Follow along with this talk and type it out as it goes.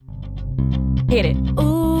Hit it.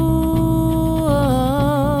 Ooh,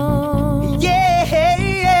 yeah.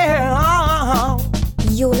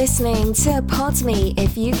 You're listening to Pod Me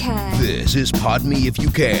If You Can. This is Pod Me If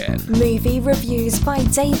You Can, Movie reviews by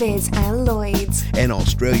David and Lloyd. an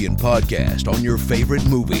Australian podcast on your favourite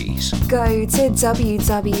movies. Go to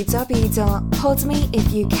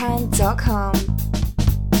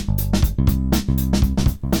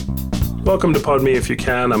www.podmeifyoucan.com. Welcome to Pod Me If You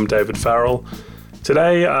Can. I'm David Farrell.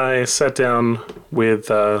 Today I sat down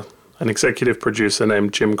with an executive producer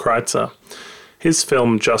named Jim Kreitzer. His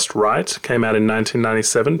film Just Right came out in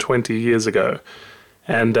 1997, 20 years ago.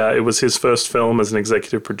 And it was his first film as an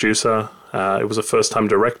executive producer. It was a first-time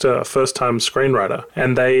director, a first-time screenwriter.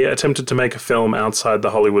 And they attempted to make a film outside the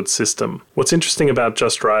Hollywood system. What's interesting about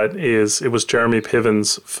Just Right is it was Jeremy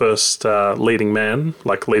Piven's first leading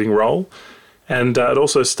role. And it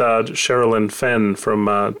also starred Sherilyn Fenn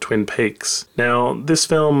from Twin Peaks. Now, this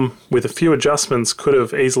film, with a few adjustments, could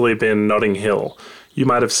have easily been Notting Hill. You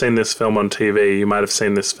might have seen this film on TV. You might have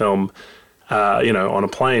seen this film, on a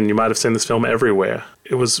plane. You might have seen this film everywhere.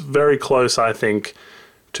 It was very close, I think,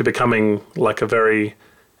 to becoming like a very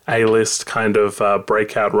A-list kind of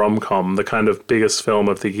breakout rom-com, the kind of biggest film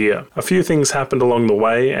of the year. A few things happened along the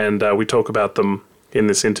way, and we talk about them in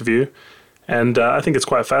this interview. And I think it's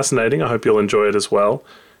quite fascinating. I hope you'll enjoy it as well.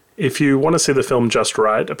 If you want to see the film Just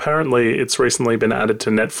Right, apparently it's recently been added to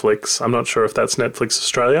Netflix. I'm not sure if that's Netflix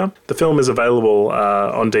Australia. The film is available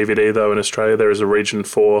on DVD, though, in Australia. There is a Region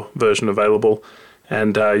 4 version available,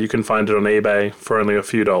 and you can find it on eBay for only a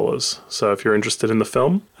few dollars. So if you're interested in the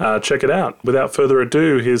film, check it out. Without further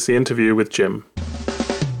ado, here's the interview with Jim.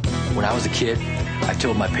 When I was a kid, I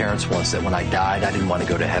told my parents once that when I died, I didn't want to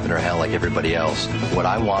go to heaven or hell like everybody else. What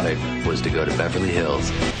I wanted was to go to Beverly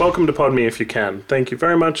Hills. Welcome to Pod Me If You Can. Thank you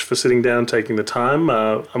very much for sitting down, taking the time.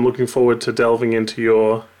 I'm looking forward to delving into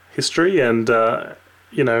your history and, the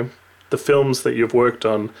films that you've worked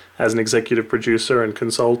on as an executive producer and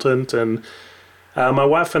consultant. And my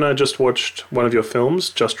wife and I just watched one of your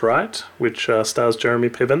films, Just Right, which stars Jeremy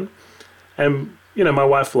Piven. And, my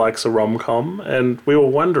wife likes a rom-com, and we were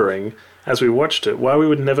wondering, as we watched it, why we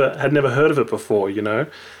had never heard of it before,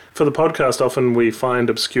 For the podcast, often we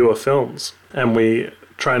find obscure films, and we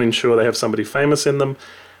try and ensure they have somebody famous in them.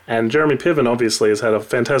 And Jeremy Piven obviously has had a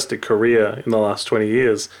fantastic career in the last 20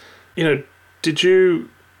 years. Did you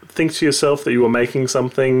think to yourself that you were making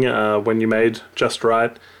something when you made Just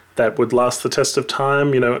Right that would last the test of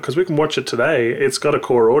time? Because we can watch it today. It's got a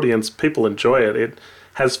core audience. People enjoy it. It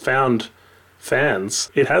has found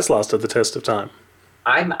fans. It has lasted the test of time.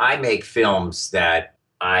 I make films that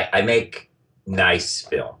I make nice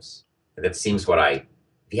films. That seems if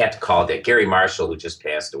you have to call it that. Gary Marshall, who just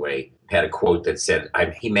passed away, had a quote that said,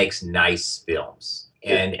 he makes nice films.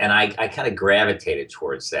 And I kind of gravitated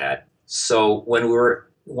towards that. So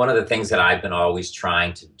one of the things that I've been always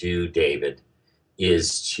trying to do, David,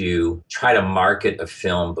 is to try to market a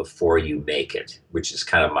film before you make it, which is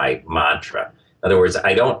kind of my mantra. In other words,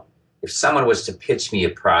 if someone was to pitch me a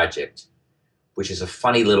project, which is a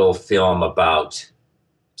funny little film about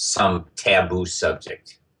some taboo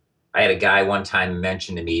subject. I had a guy one time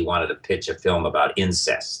mention to me he wanted to pitch a film about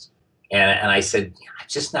incest. And I said,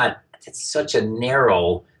 it's such a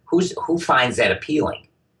narrow, who finds that appealing?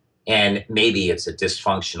 And maybe it's a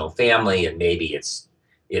dysfunctional family, and maybe it's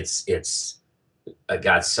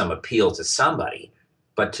got some appeal to somebody.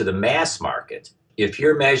 But to the mass market, if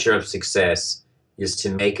your measure of success is to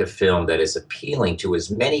make a film that is appealing to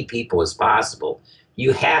as many people as possible,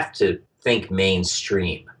 you have to think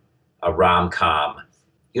mainstream, a rom-com.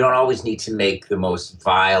 You don't always need to make the most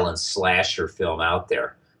violent slasher film out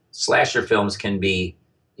there. Slasher films can be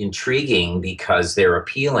intriguing because they're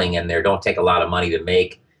appealing and they don't take a lot of money to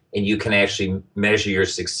make, and you can actually measure your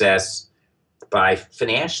success by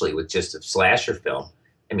financially with just a slasher film.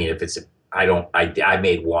 I mean, I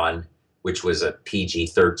made one which was a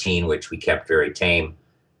PG-13, which we kept very tame.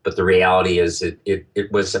 But the reality is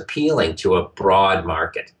it was appealing to a broad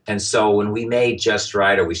market. And so when we made Just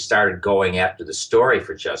Right, or we started going after the story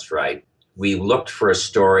for Just Right, we looked for a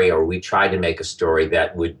story, or we tried to make a story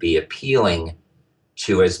that would be appealing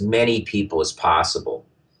to as many people as possible.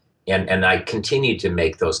 And I continued to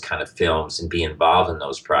make those kind of films and be involved in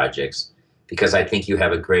those projects because I think you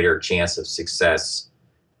have a greater chance of success,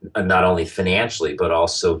 not only financially, but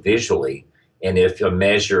also visually. And if a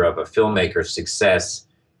measure of a filmmaker's success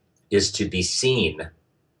is to be seen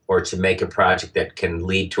or to make a project that can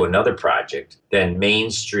lead to another project, then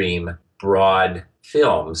mainstream, broad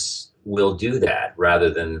films will do that rather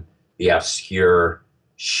than the obscure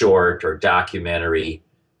short or documentary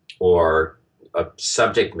or a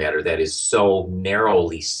subject matter that is so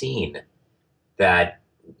narrowly seen that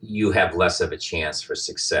you have less of a chance for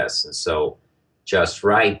success. And so Just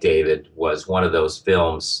Right, David, was one of those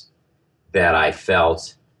films that I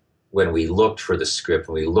felt when we looked for the script,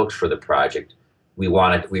 when we looked for the project, we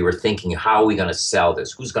were thinking, how are we going to sell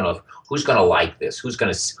this? Who's going to like this? Who's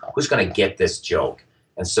going to get this joke?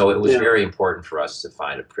 And so it was very important for us to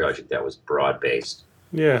find a project that was broad based.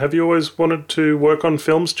 Yeah. Have you always wanted to work on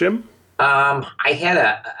films, Jim? I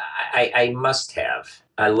must have.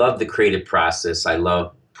 I love the creative process. I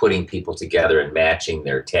love putting people together and matching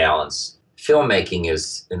their talents. Filmmaking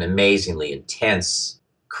is an amazingly intense,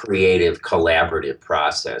 creative, collaborative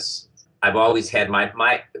process. I've always had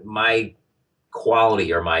my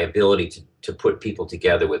quality or my ability to put people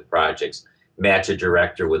together with projects, match a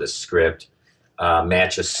director with a script,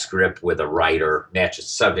 match a script with a writer, match a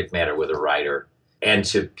subject matter with a writer, and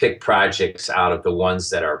to pick projects out of the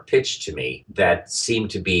ones that are pitched to me that seem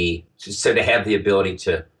to have the ability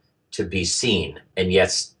to be seen and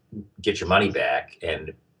yet get your money back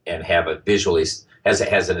and have a visually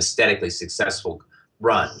has an aesthetically successful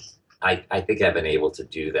run. I think I've been able to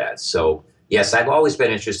do that. So yes, I've always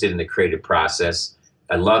been interested in the creative process.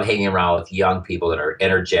 I love hanging around with young people that are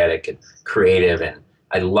energetic and creative, and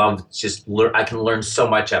I love I can learn so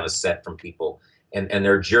much on a set from people and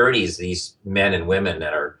their journeys. These men and women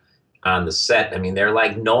that are on the set, I mean, they're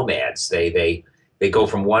like nomads. They go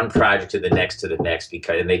from one project to the next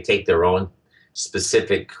and they take their own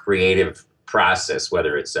specific creative process,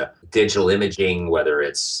 whether it's a digital imaging, whether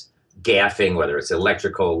it's gaffing, whether it's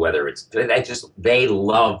electrical, they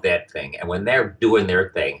love that thing. And when they're doing their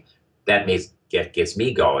thing, that gets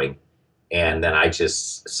me going. And then I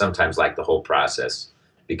just sometimes like the whole process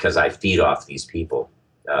because I feed off these people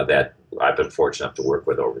that I've been fortunate enough to work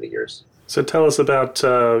with over the years. So tell us about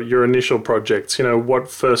your initial projects. What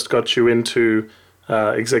first got you into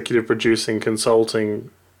executive producing, consulting?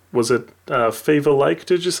 Was it Fever Lake,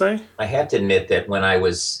 did you say? I have to admit that when I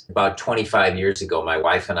was about 25 years ago, my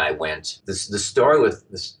wife and I went. The story with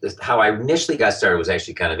how I initially got started was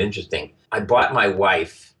actually kind of interesting. I bought my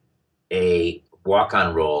wife a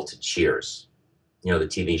walk-on role to Cheers, the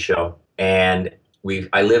TV show. And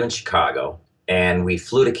I live in Chicago, and we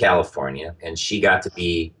flew to California, and she got to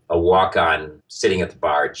be a walk-on sitting at the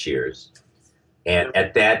bar at Cheers. And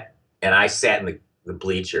I sat in the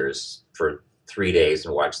bleachers for 3 days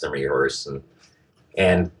and watched them rehearse.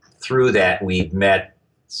 And through that, we met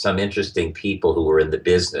some interesting people who were in the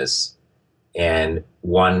business. And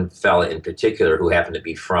one fella in particular who happened to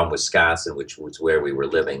be from Wisconsin, which was where we were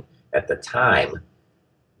living at the time,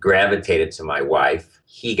 gravitated to my wife.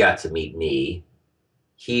 He got to meet me.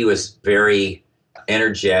 He was very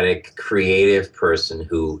energetic, creative person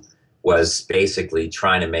who was basically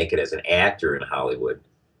trying to make it as an actor in Hollywood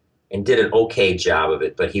and did an okay job of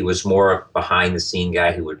it, but he was more a behind the scene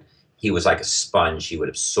guy he was like a sponge. He would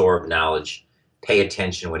absorb knowledge, pay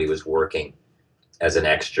attention when he was working as an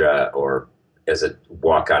extra or as a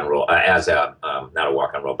walk-on role, not a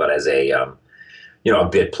walk-on role, but as a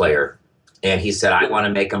bit player. And he said, I want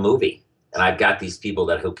to make a movie, and I've got these people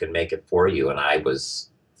who can make it for you. And I was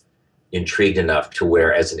intrigued enough to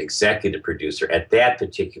where, as an executive producer at that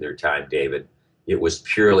particular time, David, it was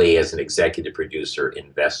purely as an executive producer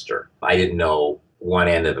investor. I didn't know one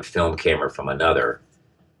end of a film camera from another.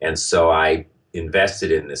 And so I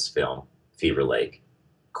invested in this film, Fever Lake,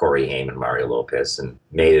 Corey Haim and Mario Lopez, and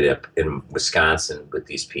made it up in Wisconsin with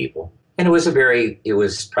these people. And it was definitely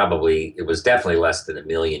less than $1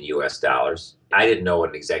 million US. I didn't know what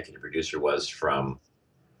an executive producer was from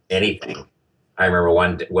anything. I remember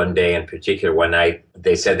one day in particular, one night,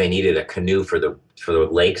 they said they needed a canoe for the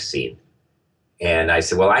lake scene. And I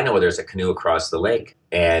said, well, I know there's a canoe across the lake.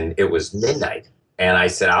 And it was midnight. And I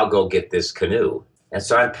said, I'll go get this canoe. And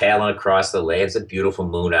so I'm paddling across the lake. It's a beautiful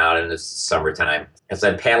moon out and it's summertime. And so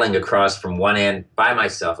I'm paddling across from one end by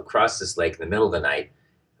myself across this lake in the middle of the night.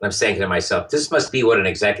 And I'm saying to myself, this must be what an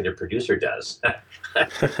executive producer does.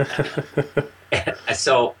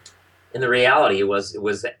 So in the reality, it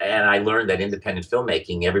was, and I learned that independent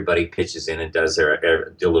filmmaking, everybody pitches in and do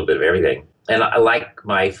a little bit of everything. And like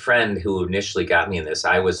my friend who initially got me in this,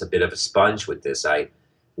 I was a bit of a sponge with this. I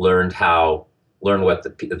learned what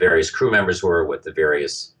the various crew members were, what the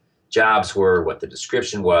various jobs were, what the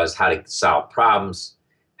description was, how to solve problems,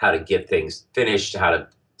 how to get things finished, how to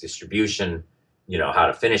distribution, how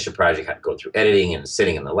to finish a project, how to go through editing and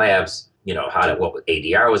sitting in the labs, what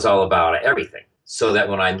ADR was all about, everything. So that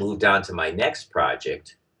when I moved on to my next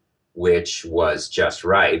project, which was Just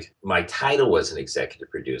Right, my title was an executive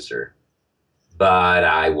producer, but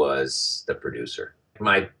I was the producer.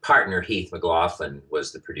 My partner, Heath McLaughlin,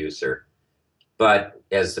 was the producer. But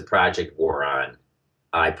as the project wore on,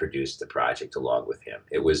 I produced the project along with him.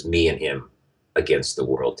 It was me and him against the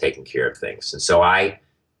world, taking care of things. And so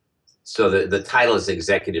the title is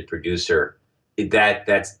executive producer.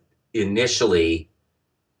 That's initially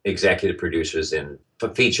executive producers in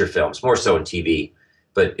feature films, more so in TV.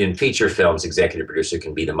 But in feature films, executive producer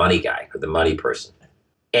can be the money guy or the money person.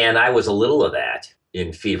 And I was a little of that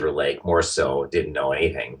in Fever Lake, more so, didn't know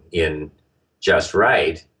anything. In Just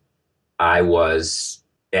Right, I was,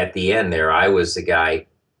 at the end there, I was the guy,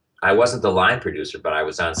 I wasn't the line producer, but I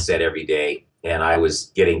was on set every day, and I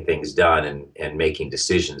was getting things done and making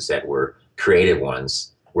decisions that were creative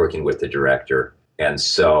ones, working with the director. And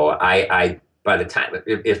so I by the time,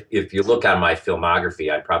 if you look on my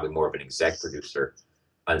filmography, I'm probably more of an exec producer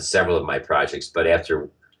on several of my projects. But after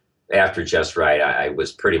Just Right, I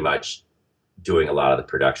was pretty much doing a lot of the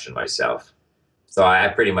production myself. So I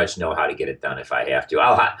pretty much know how to get it done if I have to.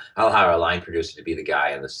 I'll hire a line producer to be the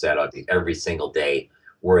guy on the set. I'll be every single day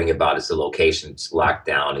worrying about is the locations locked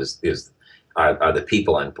down, are the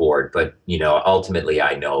people on board. But ultimately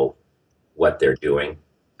I know what they're doing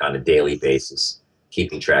on a daily basis,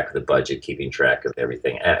 keeping track of the budget, keeping track of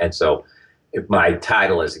everything. And so if my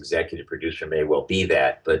title as executive producer may well be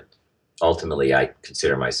that, but ultimately I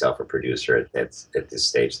consider myself a producer at this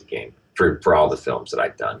stage of the game for all the films that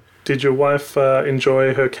I've done. Did your wife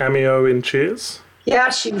enjoy her cameo in Cheers?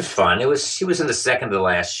 Yeah, she was fun. She was in the second to the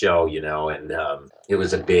last show, and it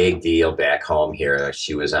was a big deal back home here.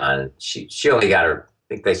 She was on. She only got her.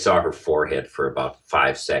 I think they saw her forehead for about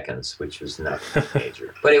 5 seconds, which was nothing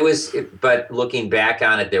major. But but looking back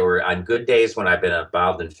on it, there were on good days when I've been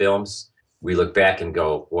involved in films. We look back and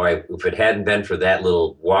go, boy, if it hadn't been for that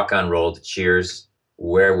little walk-on role to Cheers,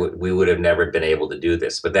 we would have never been able to do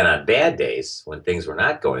this. But then on bad days, when things were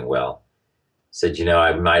not going well, said,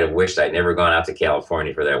 I might have wished I'd never gone out to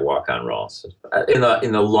California for that walk-on role. So,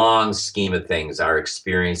 in the long scheme of things, our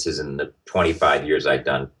experiences in the 25 years I've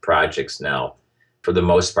done projects now, for the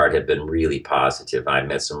most part, have been really positive. I've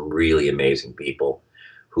met some really amazing people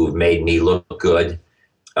who've made me look good,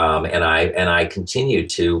 and I continue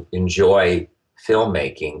to enjoy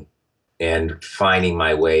filmmaking and finding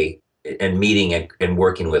my way and meeting and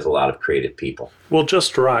working with a lot of creative people. Well,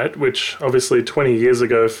 Just Right, which obviously 20 years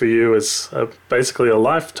ago for you is basically a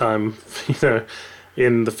lifetime,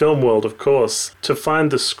 in the film world, of course. To find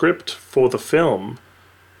the script for the film,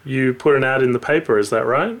 you put an ad in the paper, is that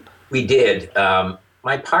right? We did.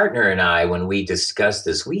 My partner and I, when we discussed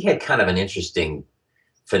this, we had kind of an interesting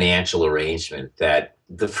financial arrangement that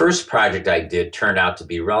the first project I did turned out to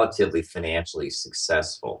be relatively financially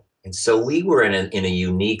successful. And so we were in a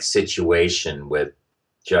unique situation with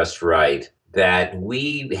Just Right that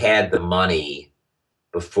we had the money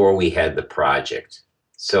before we had the project.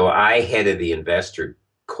 So I headed the investor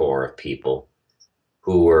core of people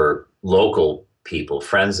who were local people,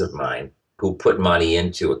 friends of mine, who put money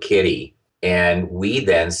into a kitty. And we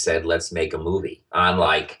then said, let's make a movie.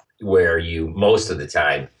 Unlike where most of the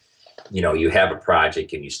time, you have a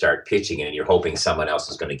project and you start pitching it and you're hoping someone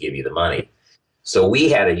else is going to give you the money. So we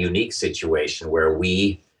had a unique situation where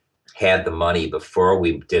we had the money before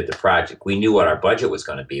we did the project. We knew what our budget was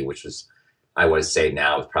going to be, which was, I would say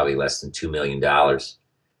now, is probably less than $2 million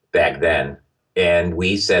back then. And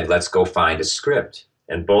we said, let's go find a script.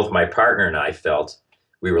 And both my partner and I felt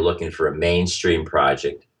we were looking for a mainstream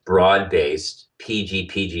project, broad-based,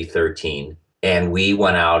 PG-13. And we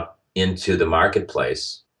went out into the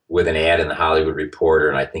marketplace with an ad in the Hollywood Reporter,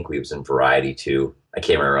 and I think we was in Variety too. I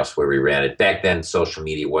can't remember else where we ran it. Back then, social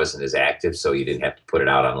media wasn't as active, so you didn't have to put it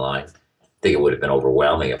out online. I think it would have been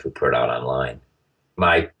overwhelming if we put it out online.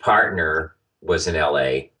 My partner was in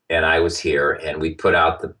LA, and I was here, and we put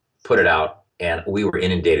it out, and we were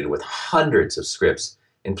inundated with hundreds of scripts.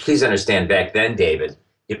 And please understand, back then, David,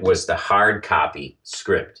 it was the hard copy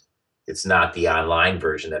script. It's not the online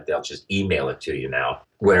version that they'll just email it to you now,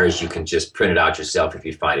 whereas you can just print it out yourself if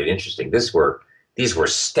you find it interesting. These were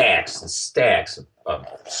stacks and stacks of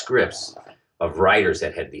scripts of writers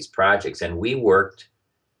that had these projects. And we worked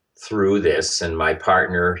through this, and my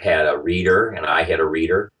partner had a reader and I had a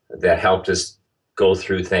reader that helped us go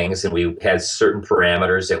through things. And we had certain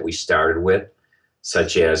parameters that we started with,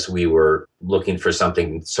 such as we were looking for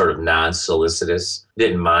something sort of non-solicitous,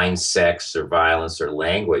 didn't mind sex or violence or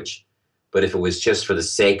language. But if it was just for the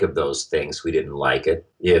sake of those things, we didn't like it.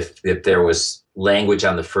 If there was language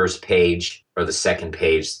on the first page or the second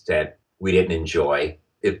page that we didn't enjoy,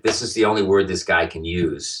 if this is the only word this guy can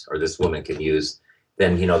use or this woman can use,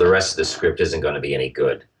 then, the rest of the script isn't going to be any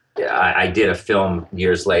good. I did a film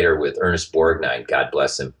years later with Ernest Borgnine, God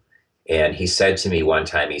bless him. And he said to me one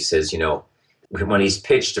time, he says, when he's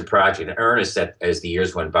pitched a project, and Ernest, as the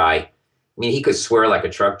years went by, mean, he could swear like a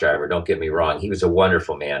truck driver, don't get me wrong. He was a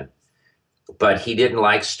wonderful man. But he didn't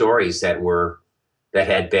like stories that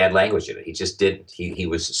had bad language in it. He just didn't. He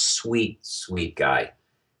was a sweet, sweet guy.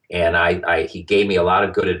 And he gave me a lot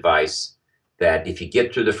of good advice that if you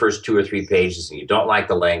get through the first 2 or 3 pages and you don't like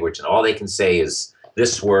the language and all they can say is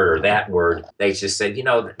this word or that word, they just said,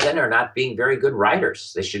 then they're not being very good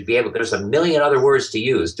writers. They should be able, there's a million other words to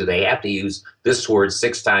use. Do they have to use this word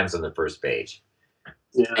 6 times on the first page?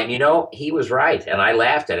 Yeah. And he was right. And I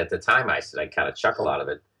laughed at it at the time. I said, I kind of chuckled out of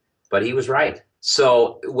it, but he was right.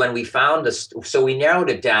 So when we found so we narrowed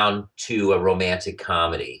it down to a romantic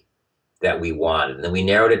comedy that we wanted. And then we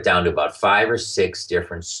narrowed it down to about 5 or 6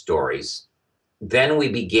 different stories. Then we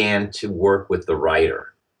began to work with the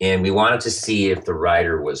writer, and we wanted to see if the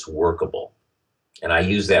writer was workable. And I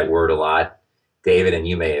use that word a lot, David, and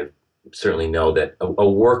you may have certainly know that a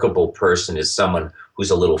workable person is someone who's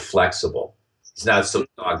a little flexible. He's not so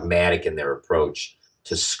dogmatic in their approach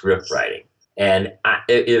to script writing. And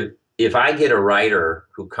if I get a writer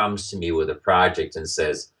who comes to me with a project and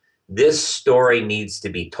says, this story needs to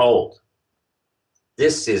be told,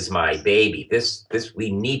 this is my baby, this we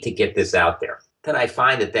need to get this out there, then I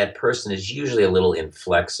find that person is usually a little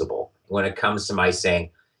inflexible when it comes to my saying,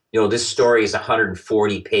 this story is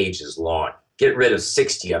 140 pages long. Get rid of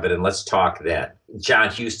 60 of it and let's talk then. John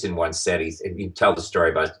Huston once said, you tell the story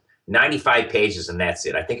about 95 pages and that's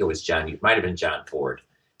it. I think it was it might have been John Ford,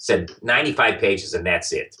 said 95 pages and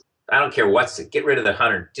that's it. I don't care get rid of the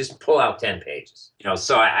 100, just pull out 10 pages.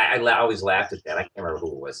 So I always laughed at that. I can't remember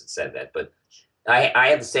who it was that said that, but I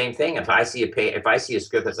have the same thing. If I see a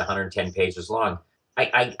script that's 110 pages long,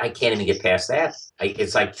 I can't even get past that.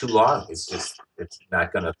 It's like too long. It's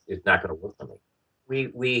not gonna work for me.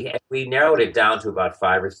 We narrowed it down to about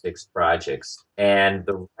 5 or 6 projects, and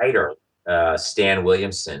the writer Stan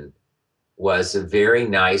Williamson was a very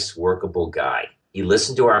nice, workable guy. He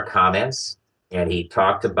listened to our comments and he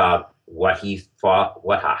talked about what he thought,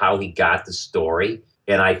 how he got the story,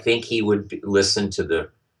 and I think he would listen to the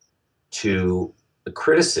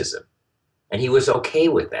criticism, and he was okay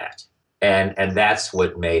with that. And that's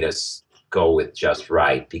what made us go with Just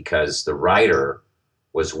Right, because the writer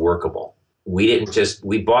was workable. We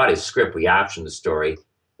bought his script, we optioned the story,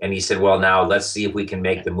 and he said, well, now let's see if we can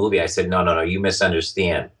make the movie. I said, no, you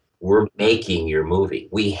misunderstand. We're making your movie.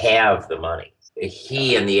 We have the money.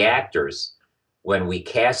 He and the actors, when we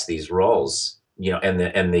cast these roles, and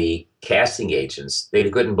the casting agents, they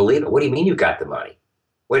couldn't believe it. What do you mean you got the money?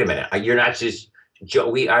 Wait a minute, you're not just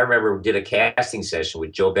Joe. I remember we did a casting session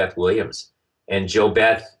with JoBeth Williams, and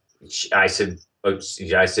JoBeth, I said,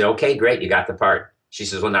 okay, great, you got the part. She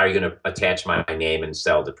says, well, now you're going to attach my name and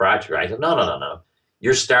sell the project. I said, no.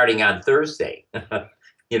 You're starting on Thursday.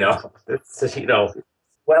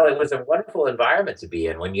 Well, it was a wonderful environment to be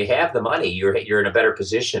in. When you have the money, you're in a better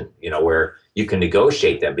position, where you can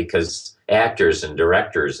negotiate them, because actors and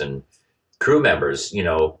directors and crew members,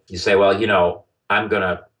 you say, well,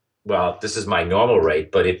 this is my normal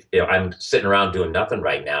rate, but if I'm sitting around doing nothing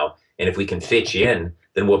right now, and if we can fit you in,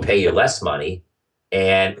 then we'll pay you less money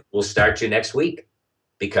and we'll start you next week,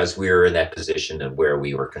 because we were in that position of where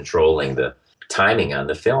we were controlling the timing on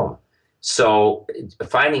the film. So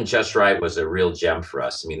finding Just Right was a real gem for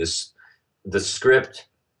us. I mean, the script,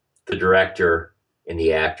 the director, and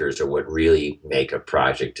the actors are what really make a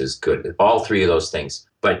project as good. All 3 of those things.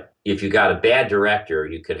 But if you got a bad director,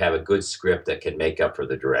 you could have a good script that can make up for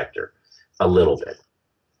the director a little bit.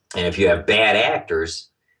 And if you have bad actors,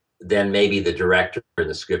 then maybe the director and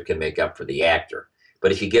the script can make up for the actor.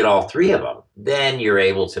 But if you get all 3 of them, then you're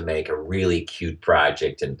able to make a really cute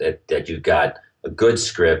project, and that you've got a good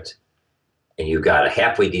script, and you've got a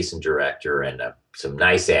halfway decent director and some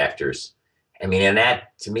nice actors. I mean, and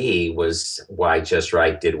that to me was why Just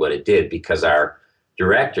Right did what it did, because our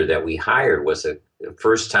director that we hired was a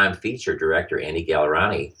first-time feature director, Andy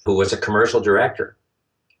Gallerani, who was a commercial director.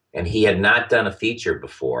 And he had not done a feature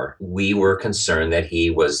before. We were concerned that he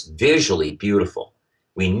was visually beautiful.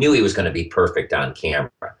 We knew he was going to be perfect on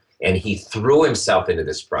camera. And he threw himself into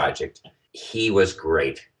this project. He was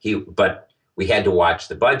great. But we had to watch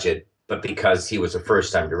the budget. But because he was a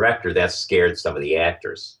first-time director, that scared some of the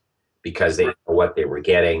actors, because they didn't know what they were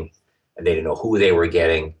getting, and they didn't know who they were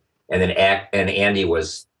getting. And then Andy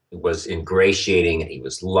was ingratiating, and he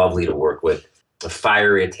was lovely to work with. A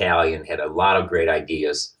fiery Italian, had a lot of great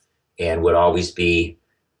ideas, and would always be.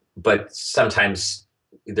 But sometimes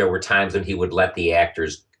there were times when he would let the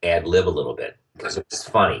actors ad-lib a little bit, because it was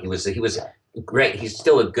funny. He was great. He's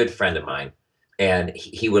still a good friend of mine, and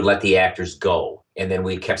he would let the actors go. And then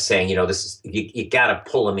we kept saying, you got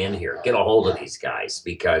to pull them in here, get a hold of these guys,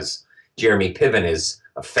 because Jeremy Piven is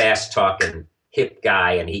a fast-talking, hip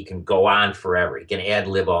guy, and he can go on forever. He can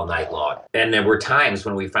ad-lib all night long. And there were times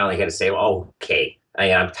when we finally had to say, oh, okay,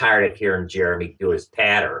 I'm tired of hearing Jeremy do his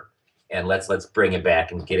patter, and let's bring him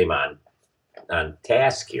back and get him on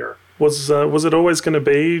task here. Was it always going to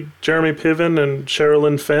be Jeremy Piven and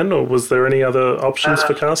Sherilyn Fenn, or was there any other options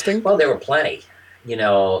for casting? Well, there were plenty.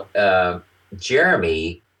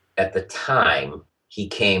 Jeremy, at the time he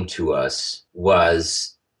came to us,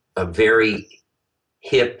 was a very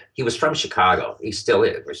hip. He was from Chicago. He still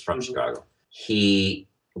is. He's from Chicago. He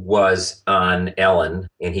was on Ellen,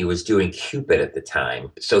 and he was doing Cupid at the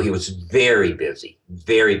time. So he was very busy,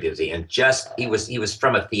 and he was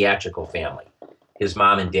from a theatrical family. His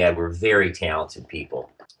mom and dad were very talented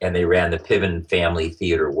people, and they ran the Piven Family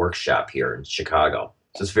Theater Workshop here in Chicago.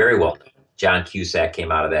 So it's very well known. John Cusack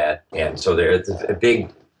came out of that, and so there's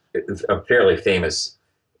a fairly famous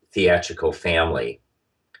theatrical family,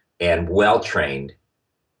 and well-trained,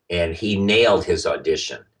 and he nailed his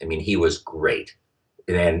audition. I mean, he was great.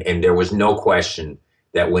 And there was no question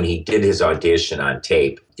that when he did his audition on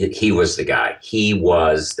tape, he was the guy. He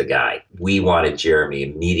was the guy. We wanted Jeremy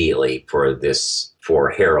immediately for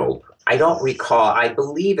Harold. I don't recall, I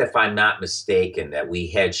believe, if I'm not mistaken, that we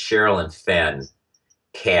had Sherilyn Fenn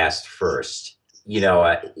cast first.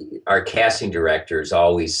 Our casting directors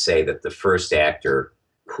always say that the first actor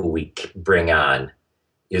who we bring on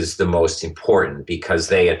is the most important because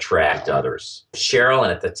they attract others.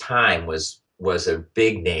 Sherilyn at the time was a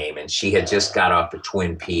big name, and she had just got off of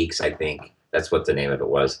Twin Peaks, I think. That's what the name of it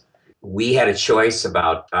was. We had a choice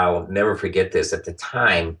about, I'll never forget this, at the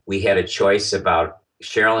time, we had a choice about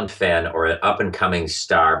Sherilyn Fenn or an up-and-coming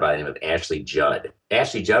star by the name of Ashley Judd.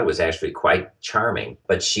 Ashley Judd was actually quite charming,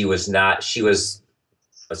 but she was the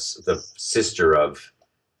sister of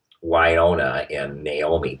Wynonna and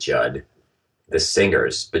Naomi Judd, the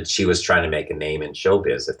singers, but she was trying to make a name in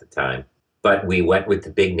showbiz at the time. But we went with the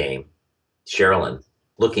big name, Sherilyn.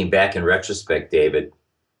 Looking back in retrospect, David,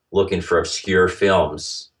 looking for obscure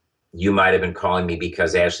films, you might have been calling me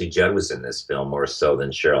because Ashley Judd was in this film more so than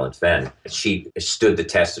Sherilyn Fenn. She stood the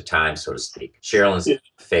test of time, so to speak. Sherilyn's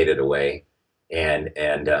faded away, and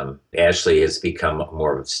Ashley has become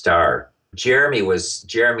more of a star.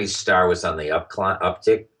 Jeremy's star was on the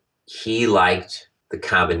uptick. He liked the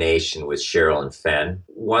combination with Sherilyn Fenn.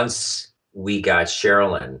 Once we got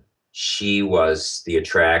Sherilyn, she was the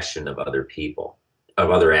attraction of other people,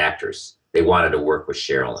 of other actors. They wanted to work with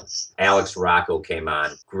Sherilyn. Alex Rocco came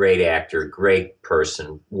on, great actor, great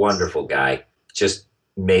person, wonderful guy. Just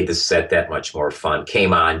made the set that much more fun.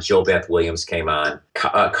 Came on, Jo Beth Williams came on,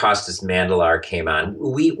 Costas Mandelar came on.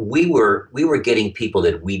 We were getting people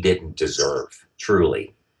that we didn't deserve,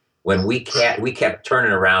 truly. When we kept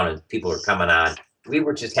turning around and people were coming on, we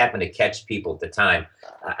were just happening to catch people at the time.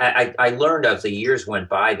 I learned as the years went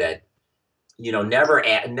by that,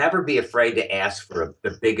 never be afraid to ask for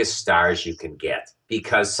the biggest stars you can get,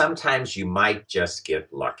 because sometimes you might just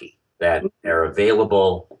get lucky that they're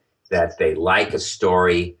available, that they like a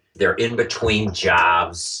story, they're in between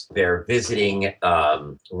jobs, they're visiting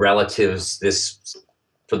relatives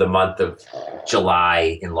for the month of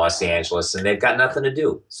July in Los Angeles, and they've got nothing to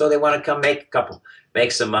do. So they want to come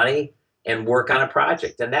make some money and work on a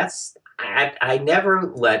project. And I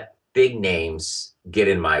never let big names get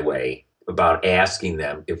in my way about asking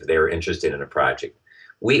them if they're interested in a project.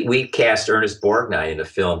 We cast Ernest Borgnine in a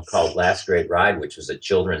film called Last Great Ride, which was a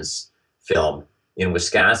children's film in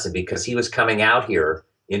Wisconsin, because he was coming out here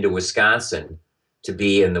into Wisconsin to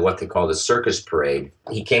be in what they call the circus parade.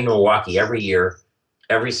 He came to Milwaukee every year,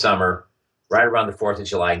 every summer, right around the 4th of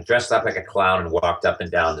July, dressed up like a clown and walked up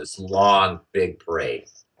and down this long, big parade.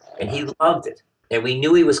 And he loved it. And we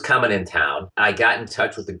knew he was coming in town. I got in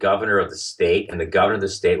touch with the governor of the state, and the governor of the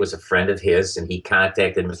state was a friend of his, and he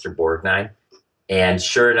contacted Mr. Borgnine. And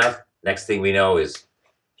sure enough, next thing we know is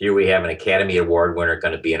here we have an Academy Award winner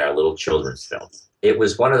going to be in our little children's film. It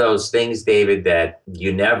was one of those things, David, that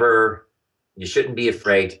you shouldn't be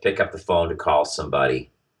afraid to pick up the phone to call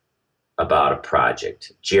somebody about a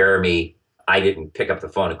project. Jeremy, I didn't pick up the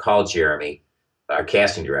phone and call Jeremy. Our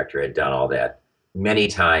casting director had done all that. Many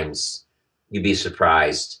times you'd be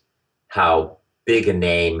surprised how big a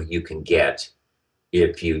name you can get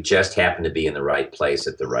if you just happen to be in the right place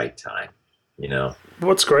at the right time,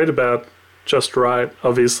 What's great about Just Right,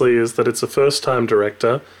 obviously, is that it's a first-time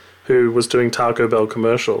director who was doing Taco Bell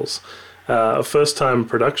commercials, a first-time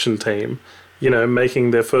production team,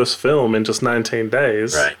 making their first film in just 19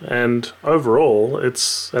 days. Right. And overall,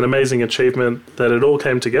 it's an amazing achievement that it all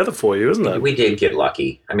came together for you, isn't it? We did get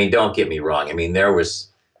lucky. I mean, don't get me wrong. I mean, there was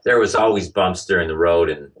always bumps during the road,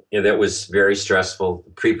 and that was very stressful.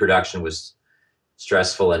 Pre-production was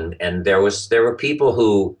stressful, and there were people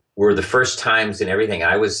who were the first times and everything.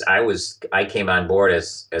 I came on board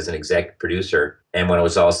as an exec producer, and when it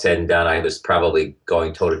was all said and done, I was probably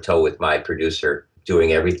going toe to toe with my producer,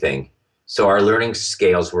 doing everything. So our learning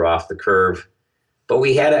scales were off the curve, but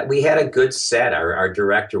we had a good set. Our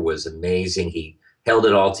director was amazing. He held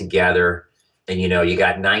it all together. And, you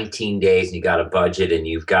got 19 days and you got a budget, and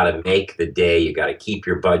you've got to make the day. You got to keep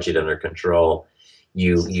your budget under control.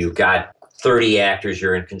 You've got 30 actors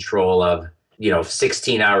you're in control of,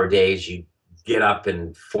 16-hour days. You get up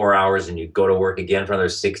in 4 hours and you go to work again for another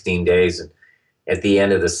 16 days. And at the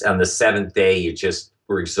end of on the seventh day, you just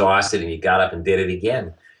were exhausted and you got up and did it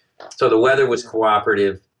again. So the weather was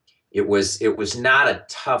cooperative. It was not a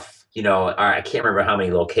tough, I can't remember how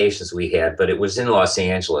many locations we had, but it was in Los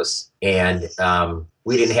Angeles, and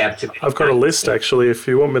we didn't have to. I've got a list, actually, if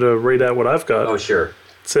you want me to read out what I've got. Oh, sure.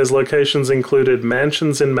 It says locations included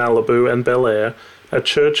mansions in Malibu and Bel Air, a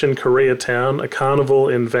church in Koreatown, a carnival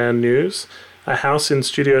in Van Nuys, a house in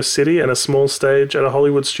Studio City, and a small stage at a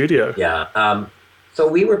Hollywood studio. Yeah. So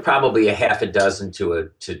we were probably a half a dozen to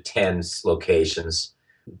 10 locations,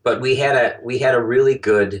 but we had a really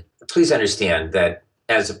good. Please understand that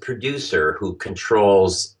as a producer who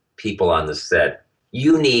controls people on the set,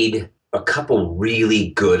 you need a couple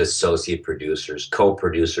really good associate producers,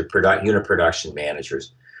 co-producer, unit production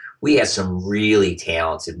managers. We had some really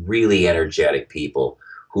talented, really energetic people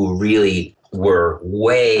who really went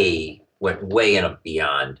way and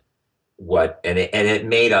beyond and it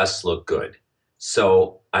made us look good.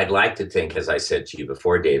 So I'd like to think, as I said to you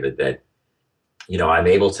before, David, that I'm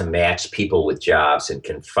able to match people with jobs and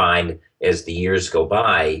can find, as the years go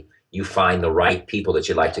by, you find the right people that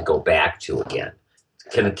you'd like to go back to again.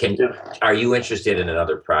 Are you interested in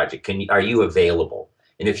another project? Are you available?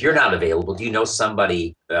 And if you're not available, do you know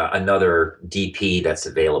somebody, another DP that's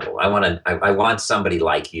available? I want somebody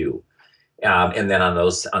like you. And then on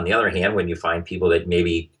the other hand, when you find people that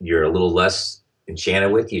maybe you're a little less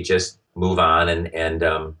enchanted with, you just move on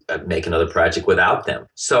and make another project without them.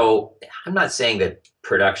 So I'm not saying that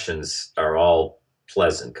productions are all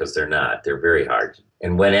pleasant, because they're not. They're very hard.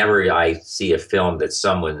 And whenever I see a film that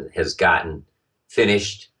someone has gotten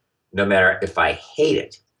finished, no matter if I hate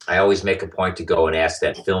it, I always make a point to go and ask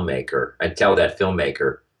that filmmaker and tell that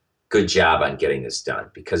filmmaker, good job on getting this done,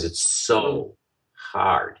 because it's so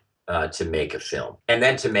hard to make a film. And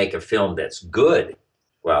then to make a film that's good,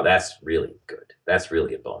 well, that's really good. That's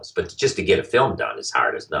really a bonus. But just to get a film done is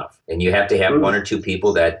hard enough. And you have to have one or two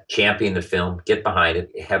people that champion the film, get behind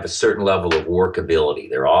it, have a certain level of workability.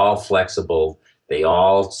 They're all flexible.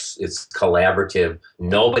 It's collaborative.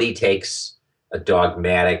 Nobody takes a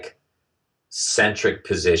dogmatic, centric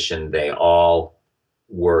position. They all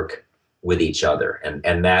work with each other.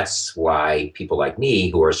 And that's why people like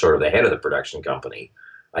me, who are sort of the head of the production company,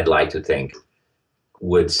 I'd like to think,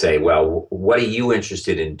 would say, well, what are you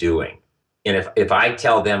interested in doing? And if I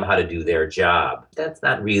tell them how to do their job, that's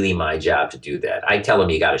not really my job to do that. I tell them,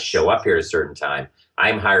 you got to show up here at a certain time.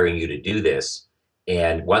 I'm hiring you to do this.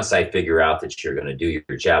 And once I figure out that you're going to do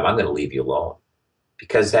your job, I'm going to leave you alone,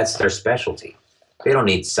 because that's their specialty. They don't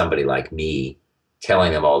need somebody like me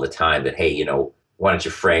telling them all the time that, hey, why don't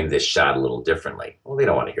you frame this shot a little differently? Well, they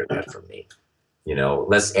don't want to hear that from me.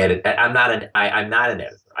 Let's edit. I'm not an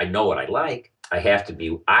editor. I know what I like. I have to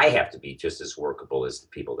be just as workable as the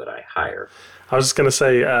people that I hire. I was just going to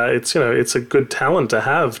say, it's a good talent to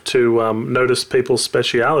have, to notice people's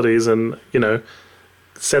specialities and,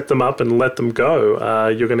 set them up and let them go.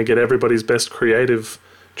 You're going to get everybody's best creative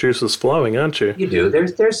juices flowing, aren't you? You do.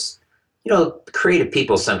 There's creative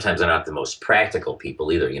people sometimes are not the most practical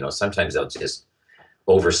people either. Sometimes they'll just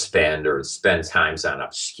overspend or spend times on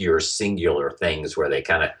obscure singular things where they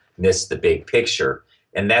kind of miss the big picture.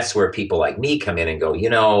 And that's where people like me come in and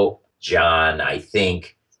go, John, I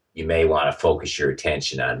think you may want to focus your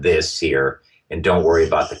attention on this here and don't worry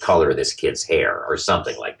about the color of this kid's hair or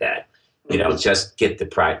something like that. Just get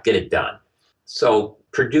it done. So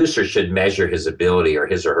producer should measure his ability or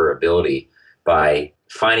his or her ability by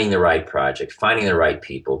finding the right project, finding the right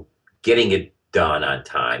people, getting it done on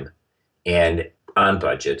time and on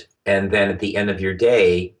budget. And then at the end of your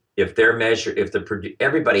day,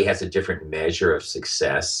 everybody has a different measure of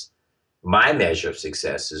success. My measure of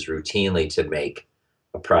success is routinely to make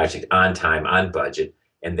a project on time, on budget,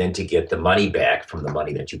 and then to get the money back from the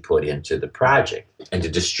money that you put into the project and to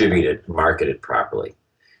distribute it, market it properly.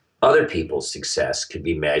 Other people's success could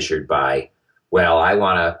be measured by, well, I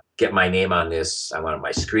want to get my name on this. I want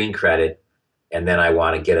my screen credit. and then I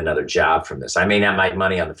want to get another job from this. I may not make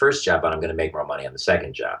money on the first job, but I'm going to make more money on the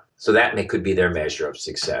second job. So could be their measure of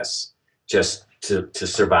success, just to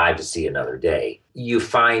survive to see another day. You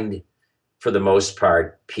find, for the most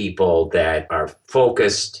part, people that are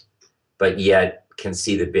focused, but yet can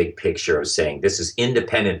see the big picture of saying, this is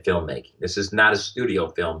independent filmmaking. This is not a studio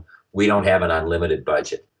film. We don't have an unlimited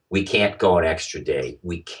budget. We can't go an extra day.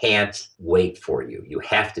 We can't wait for you. You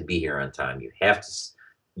have to be here on time. You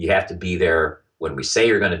have to be there when we say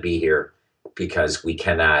you're going to be here, because we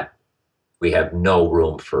have no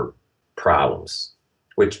room for problems,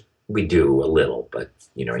 which we do a little, but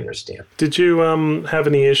you understand. Did you have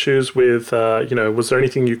any issues with, was there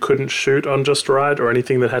anything you couldn't shoot on Just Right, or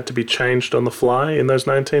anything that had to be changed on the fly in those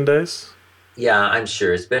 19 days? Yeah, I'm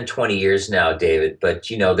sure. It's been 20 years now, David, but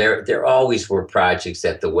there always were projects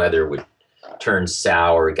that the weather would turn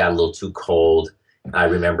sour. It got a little too cold. I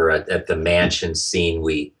remember at the mansion scene,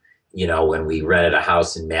 when we rented a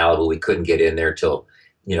house in Malibu, we couldn't get in there till,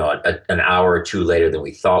 an hour or two later than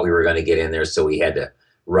we thought we were going to get in there. So we had to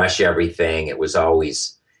rush everything. It was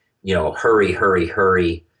always, hurry, hurry,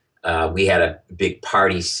 hurry. We had a big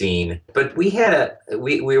party scene, but we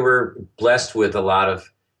were blessed with a lot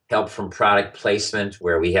of help from product placement,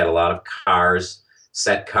 where we had a lot of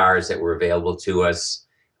set cars that were available to us,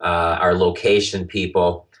 our location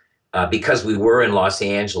people, because we were in Los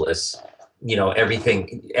Angeles.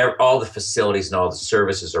 Everything, all the facilities and all the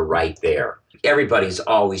services are right there. Everybody's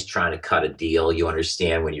always trying to cut a deal. You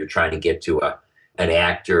understand, when you're trying to get to an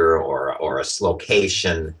actor or a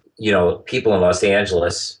location. People in Los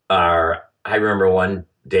Angeles I remember one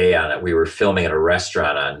day we were filming at a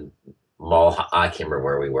restaurant on I can't remember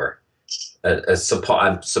where we were.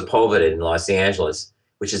 Sepulveda in Los Angeles,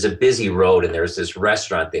 which is a busy road, and there was this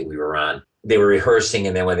restaurant that we were on. They were rehearsing,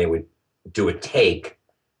 and then when they would do a take,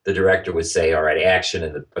 the director would say, all right, action,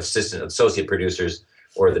 and the associate producers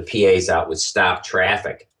or the PAs out would stop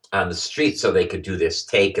traffic on the street so they could do this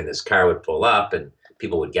take, and this car would pull up, and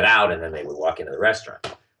people would get out, and then they would walk into the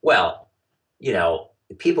restaurant. Well,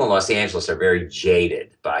 people in Los Angeles are very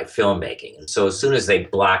jaded by filmmaking. And so as soon as they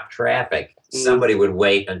blocked traffic, somebody would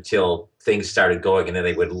wait until things started going, and then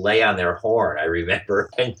they would lay on their horn, I remember,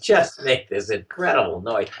 and just make this incredible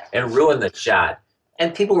noise and ruin the shot.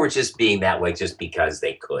 And people were just being that way just because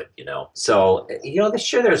they could, So,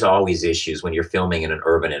 sure, there's always issues when you're filming in an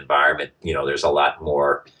urban environment. There's a lot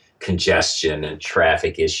more congestion and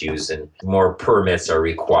traffic issues, and more permits are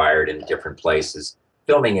required in different places.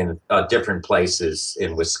 Filming in different places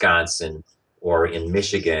in Wisconsin or in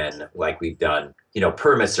Michigan, like we've done,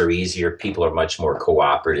 permits are easier. People are much more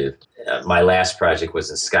cooperative. My last project was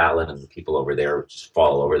in Scotland, and the people over there just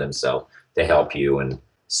fall over themselves to help you. And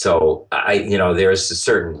so there's a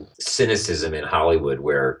certain cynicism in Hollywood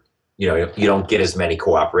where, you don't get as many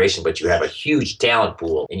cooperation, but you have a huge talent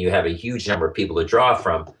pool and you have a huge number of people to draw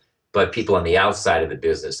from. But people on the outside of the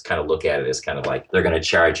business kind of look at it as kind of like they're going to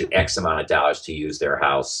charge you X amount of dollars to use their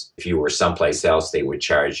house. If you were someplace else, they would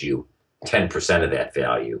charge you 10% of that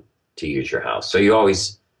value to use your house. So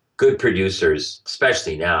good producers,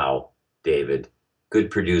 especially now, David, good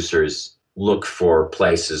producers look for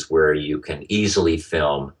places where you can easily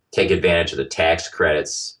film, take advantage of the tax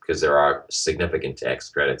credits, because there are significant tax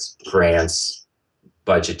credits, grants,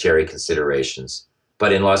 budgetary considerations.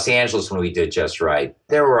 But in Los Angeles, when we did Just Right,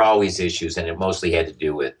 there were always issues, and it mostly had to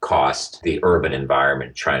do with cost, the urban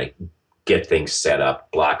environment, trying to get things set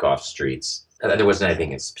up, block off streets. There wasn't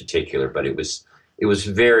anything in particular, but it was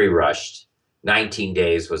very rushed. 19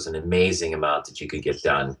 days was an amazing amount that you could get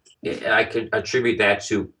done. I could attribute that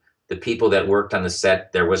to the people that worked on the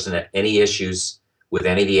set. There wasn't any issues with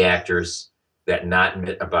any of the actors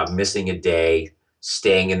about missing a day,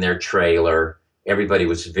 staying in their trailer. Everybody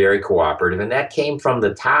was very cooperative, and that came from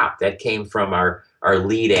the top. That came from our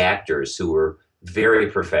lead actors, who were very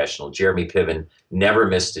professional. Jeremy Piven never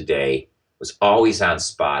missed a day, was always on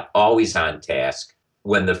spot, always on task.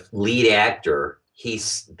 When the lead actor, he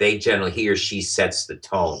or she sets the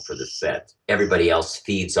tone for the set. Everybody else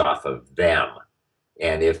feeds off of them.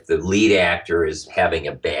 And if the lead actor is having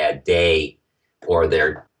a bad day, or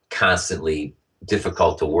they're constantly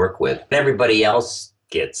difficult to work with, everybody else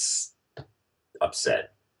gets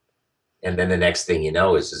upset. And then the next thing you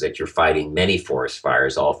know is that you're fighting many forest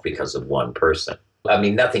fires, all because of one person. I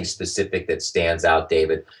mean, nothing specific that stands out,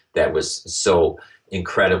 David, that was so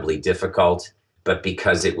incredibly difficult, but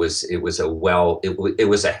because for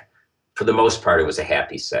the most part, it was a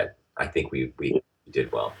happy set. I think we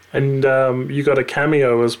did well. And you got a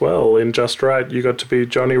cameo as well in Just Right. You got to be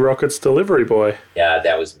Johnny Rocket's delivery boy. Yeah,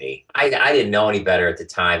 that was me. I didn't know any better at the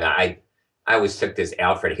time. I always took this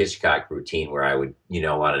Alfred Hitchcock routine where I would,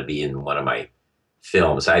 wanted to be in one of my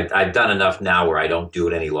films. I've done enough now where I don't do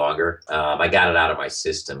it any longer. I got it out of my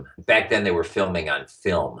system. Back then they were filming on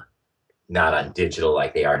film, not on digital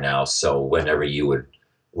like they are now. So whenever you would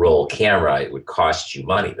roll camera, it would cost you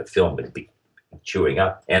money. The film would be chewing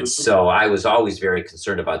up. And so I was always very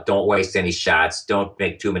concerned about don't waste any shots. Don't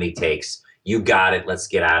make too many takes. You got it. Let's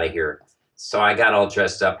get out of here. So I got all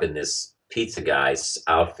dressed up in this pizza guy's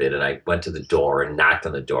outfit, and I went to the door and knocked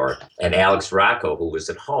on the door. And Alex Rocco, who was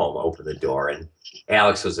at home, opened the door. And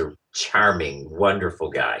Alex was a charming, wonderful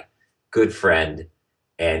guy, good friend.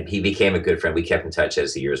 And he became a good friend. We kept in touch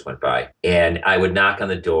as the years went by. And I would knock on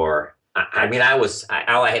the door. I didn't have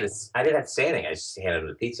to say anything. I just handed him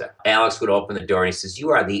the pizza. Alex would open the door and he says, "You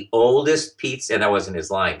are the oldest pizza," and that wasn't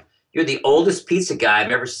his line. "You're the oldest pizza guy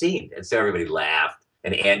I've ever seen." And so everybody laughed.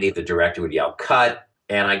 And Andy, the director, would yell, "Cut."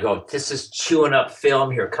 And I go, "This is chewing up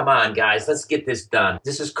film here. Come on, guys, let's get this done.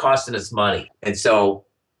 This is costing us money." And so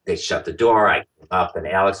they shut the door. I came up and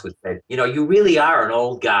Alex would say, "You really are an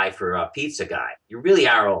old guy for a pizza guy. You really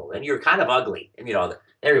are old and you're kind of ugly." And,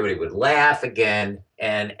 everybody would laugh again.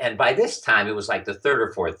 And by this time, it was like the third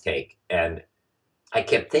or fourth take. And I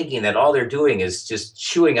kept thinking that all they're doing is just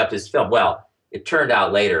chewing up this film. Well, it turned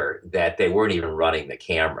out later that they weren't even running the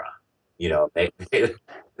camera. They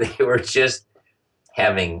were just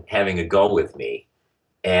having a go with me.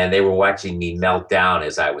 And they were watching me melt down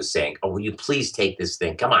as I was saying, "Oh, will you please take this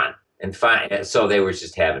thing? Come on." And fine. And so they were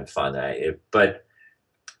just having fun. But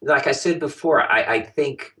like I said before, I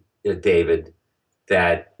think, David,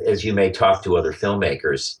 that as you may talk to other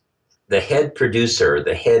filmmakers, the head producer,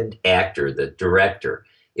 the head actor, the director,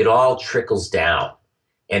 it all trickles down.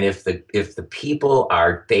 And if the people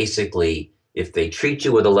are basically, if they treat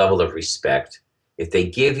you with a level of respect, if they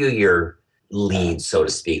give you your lead, so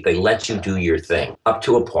to speak, they let you do your thing up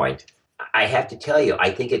to a point. I have to tell you,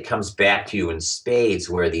 I think it comes back to you in spades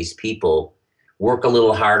where these people work a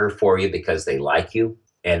little harder for you because they like you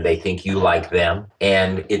and they think you like them.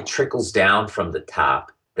 And it trickles down from the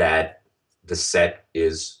top that the set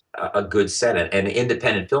is a good set. And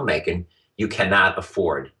independent filmmaking, you cannot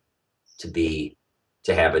afford to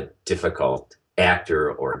have a difficult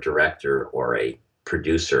actor or director or a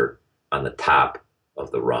producer on the top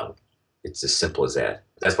of the rung. It's as simple as that.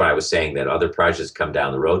 That's why I was saying that other projects come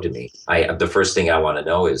down the road to me. The first thing I want to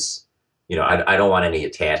know is, I don't want any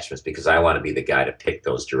attachments because I want to be the guy to pick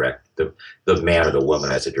those the man or the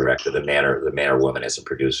woman as a director, the man or woman as a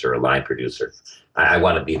producer, a line producer. I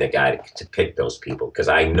want to be the guy to pick those people because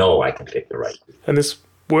I know I can pick the right people. And this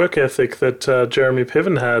work ethic that Jeremy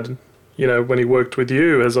Piven had, when he worked with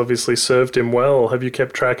you, has obviously served him well. Have you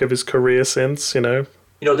kept track of his career since,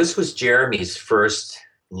 This was Jeremy's first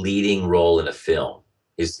leading role in a film.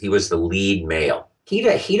 He was the lead male.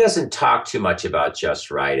 He doesn't talk too much about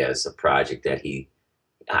Just Right as a project that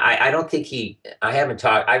I don't think I haven't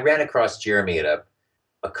talked. I ran across Jeremy at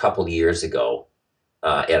a couple years ago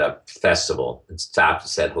at a festival and stopped and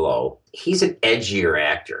said hello. He's an edgier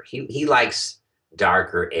actor. He likes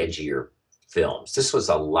darker, edgier films. This was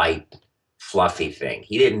a light, fluffy thing.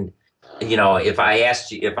 He didn't, if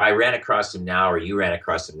I ran across him now or you ran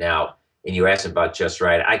across him now and you asked him about Just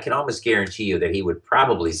Right, I can almost guarantee you that he would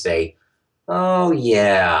probably say, "Oh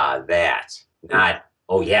yeah, that." Not,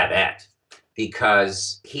 "Oh yeah, that."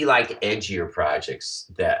 Because he liked edgier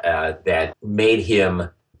projects that made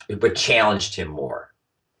him, but challenged him more.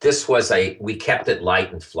 This was we kept it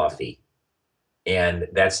light and fluffy. And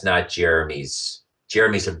that's not Jeremy's.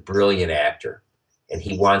 Jeremy's a brilliant actor and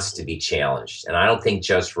he wants to be challenged. And I don't think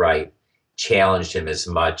Just Right challenged him as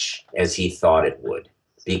much as he thought it would.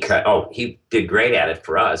 Because, he did great at it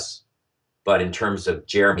for us. But in terms of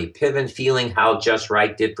Jeremy Piven feeling how Just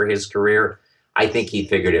Right did for his career, I think he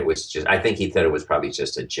figured I think he thought it was probably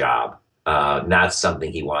just a job, not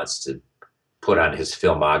something he wants to put on his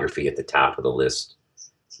filmography at the top of the list.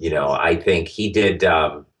 I think he did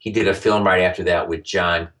a film right after that with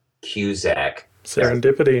John Cusack.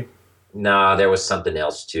 Serendipity. No, there was something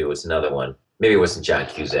else too. It was another one. Maybe it wasn't John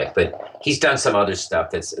Cusack, but he's done some other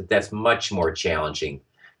stuff that's much more challenging,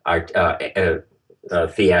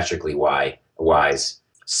 theatrically wise.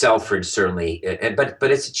 Selfridge certainly, but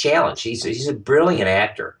it's a challenge. He's a brilliant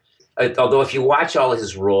actor. Although if you watch all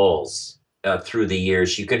his roles through the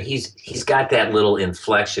years, he's got that little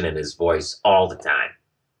inflection in his voice all the time.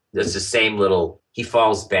 There's the same little. He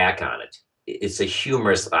falls back on it. It's a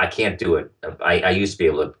humorous. I can't do it. I used to be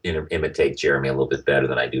able to imitate Jeremy a little bit better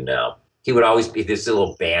than I do now. He would always be this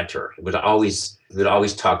little banter. He would always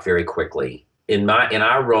talk very quickly. In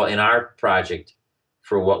our project,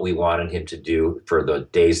 for what we wanted him to do for the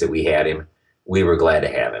days that we had him, we were glad to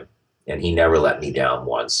have him. And he never let me down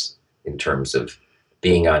once in terms of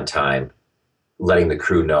being on time, letting the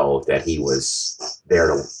crew know that he was there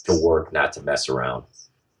to work, not to mess around.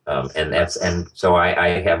 And so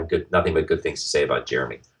I have nothing but good things to say about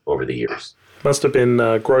Jeremy over the years. Must have been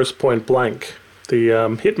Grosse Pointe Blank, the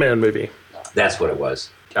Hitman movie. That's what it was.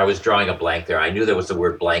 I was drawing a blank there. I knew there was the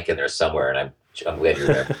word blank in there somewhere, and I'm glad you're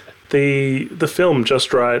there. The film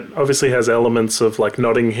Just Right obviously has elements of like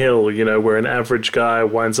Notting Hill, you know, where an average guy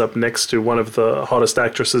winds up next to one of the hottest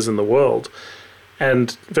actresses in the world.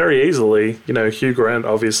 And very easily, you know, Hugh Grant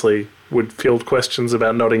obviously would field questions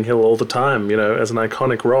about Notting Hill all the time, you know, as an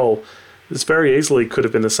iconic role. This very easily could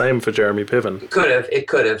have been the same for Jeremy Piven. It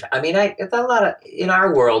could have. I mean, in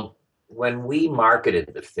our world, when we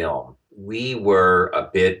marketed the film, we were a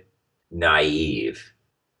bit naive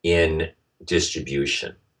in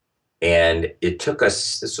distribution. And it took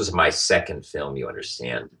us, this was my second film, you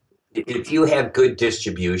understand. If you have good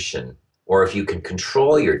distribution, or if you can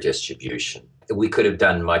control your distribution, we could have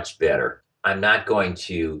done much better. I'm not going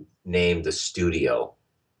to name the studio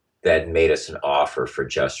that made us an offer for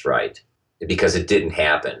Just Right, because it didn't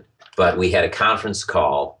happen. But we had a conference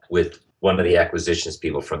call with one of the acquisitions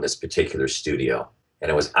people from this particular studio. And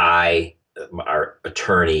it was I, our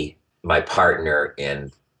attorney, my partner,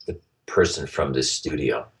 and the person from this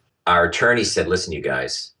studio. Our attorney said, listen, you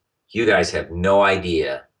guys have no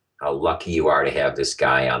idea how lucky you are to have this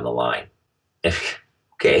guy on the line.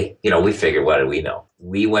 Okay, you know, we figured, what do we know?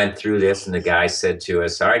 We went through this, and the guy said to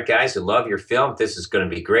us, all right, guys, we love your film. This is going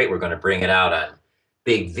to be great. We're going to bring it out on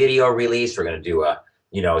big video release. We're going to do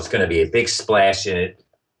it's going to be a big splash in it.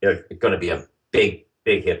 It's going to be a big,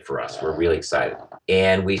 big hit for us. We're really excited.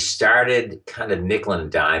 And we started kind of nickel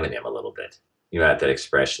and diming him a little bit. You know what that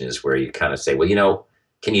expression is, where you kind of say, well, you know,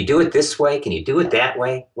 can you do it this way? Can you do it that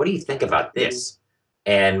way? What do you think about this?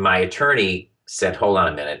 And my attorney said, hold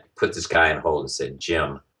on a minute, put this guy on hold and said,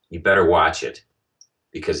 Jim, you better watch it.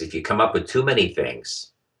 Because if you come up with too many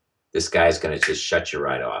things, this guy's going to just shut you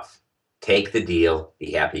right off. Take the deal.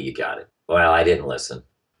 Be happy you got it. Well, I didn't listen.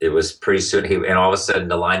 It was pretty soon, and all of a sudden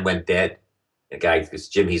the line went dead. The guy goes,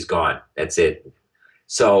 Jim, he's gone. That's it.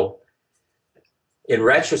 So in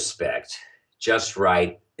retrospect, Just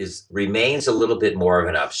Right remains a little bit more of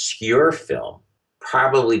an obscure film,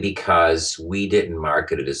 probably because we didn't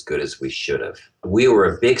market it as good as we should have. We were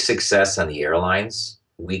a big success on the airlines.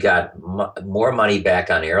 We got more money back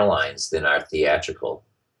on airlines than our theatrical,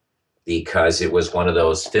 because it was one of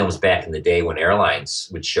those films back in the day when airlines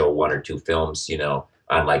would show one or two films, you know,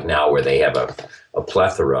 unlike now where they have a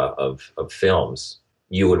plethora of films.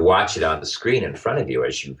 You would watch it on the screen in front of you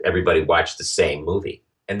as everybody watched the same movie.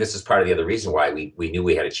 And this is part of the other reason why we knew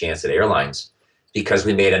we had a chance at airlines, because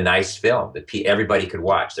we made a nice film that everybody could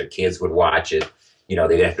watch. Their kids would watch it. You know,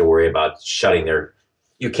 they didn't have to worry about shutting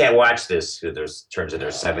you can't watch this. There's turns to their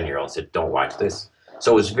 7-year-olds that don't watch this.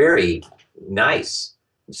 So it was very nice.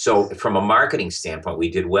 So from a marketing standpoint,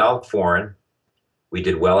 we did well foreign. We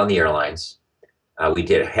did well on the airlines. We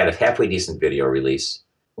had a halfway decent video release.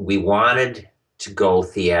 We wanted to go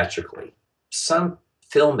theatrically. Some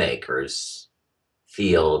filmmakers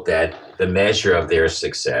feel that the measure of their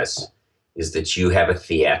success is that you have a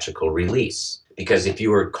theatrical release. Because if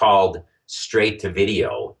you were called straight to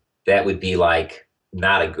video, that would be like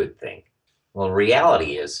not a good thing. Well,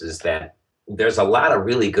 reality is that there's a lot of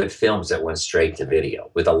really good films that went straight to video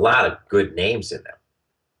with a lot of good names in them,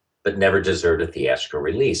 but never deserved a theatrical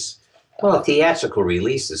release. Well, theatrical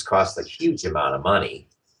releases cost a huge amount of money,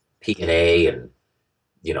 P&A and,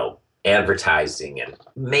 you know, advertising and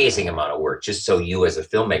amazing amount of work, just so you as a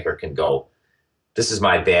filmmaker can go, this is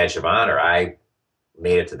my badge of honor. I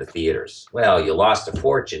made it to the theaters. Well, you lost a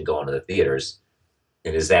fortune going to the theaters.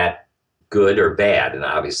 And is that good or bad? And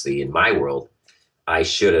obviously in my world, I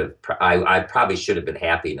probably should have been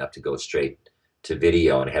happy enough to go straight to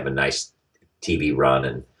video and have a nice TV run.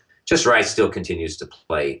 And Just Right still continues to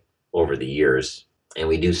play over the years. And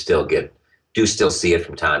we do still see it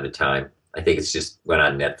from time to time. I think it's just went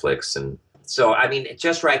on Netflix. And so, I mean,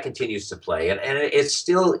 Just Right continues to play, and it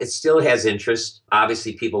still has interest.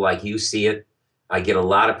 Obviously, people like you see it. I get a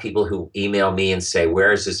lot of people who email me and say,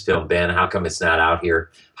 where has this film been? How come it's not out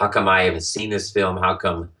here? How come I haven't seen this film? How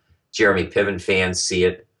come Jeremy Piven fans see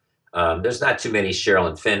it? There's not too many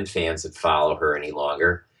Sherilyn Fenn fans that follow her any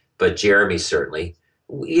longer, but Jeremy certainly.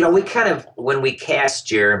 You know, we kind of, when we cast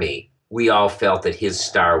Jeremy, we all felt that his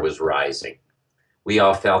star was rising. We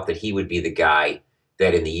all felt that he would be the guy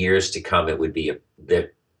that in the years to come,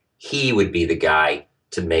 that he would be the guy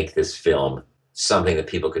to make this film something that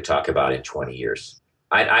people could talk about in 20 years.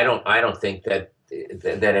 I don't think that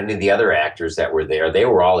any of the other actors that were there, they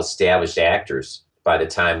were all established actors by the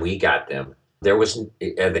time we got them.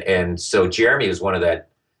 And so Jeremy was one of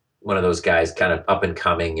one of those guys, kind of up and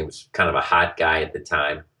coming. He was kind of a hot guy at the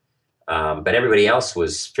time. But everybody else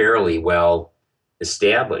was fairly well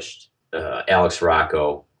established. Alex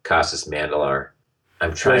Rocco, Costas Mandelar.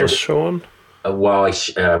 I'm trying Wallace to... Shawn?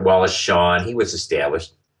 Wallace Shawn, he was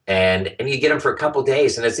established. And you get them for a couple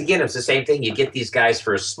days. And it's the same thing. You get these guys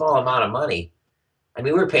for a small amount of money. I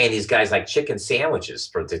mean, we were paying these guys like chicken sandwiches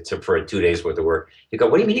for 2 days worth of work. You go,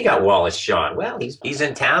 what do you mean you got Wallace Shawn? Well, he's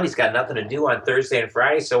in town. He's got nothing to do on Thursday and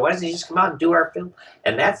Friday. So why doesn't he just come out and do our film?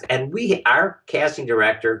 And our casting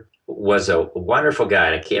director was a wonderful guy.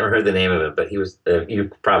 And I can't remember the name of him, but he was, you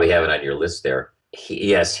probably have it on your list there.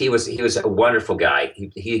 He was a wonderful guy.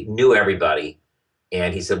 He knew everybody.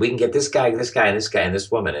 And he said, we can get this guy, and this guy, and this guy, and this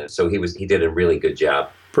woman. And so he did a really good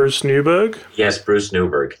job. Bruce Newberg? Yes, Bruce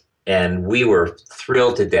Newberg. And we were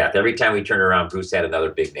thrilled to death. Every time we turned around, Bruce had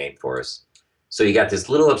another big name for us. So you got this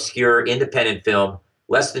little obscure independent film,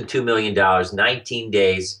 less than $2 million, 19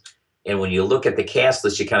 days. And when you look at the cast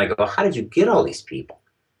list, you kind of go, how did you get all these people?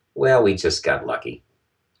 Well, we just got lucky.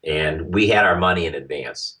 And we had our money in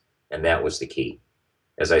advance. And that was the key.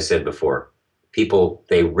 As I said before, people,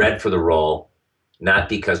 they read for the role, not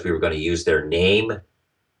because we were going to use their name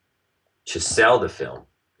to sell the film.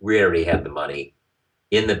 We already had the money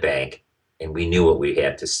in the bank, and we knew what we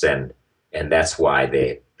had to send. And that's why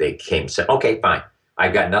they came and said, okay, fine.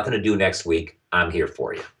 I've got nothing to do next week. I'm here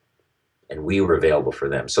for you. And we were available for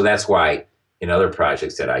them. So that's why in other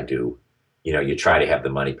projects that I do, you try to have the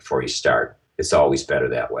money before you start. It's always better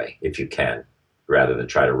that way, if you can, rather than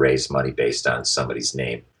try to raise money based on somebody's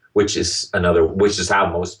name, which is how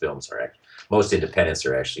most independents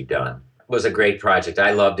are actually done. It was a great project.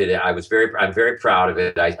 I loved it. I'm very proud of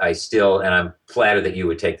it. I still, and I'm flattered that you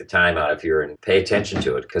would take the time out of here and pay attention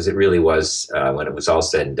to it, because it really was, when it was all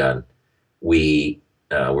said and done, we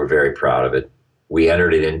were very proud of it. We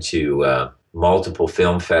entered it into multiple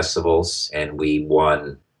film festivals, and we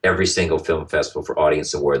won every single film festival for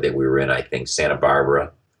Audience Award that we were in. I think Santa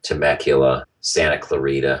Barbara, Temecula, Santa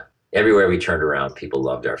Clarita. Everywhere we turned around, people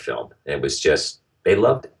loved our film. And it was just, they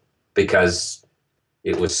loved it because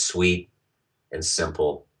it was sweet and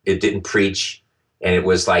simple. It didn't preach, and it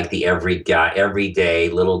was like the everyday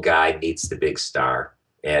little guy meets the big star.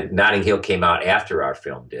 And Notting Hill came out after our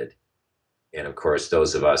film did. And of course,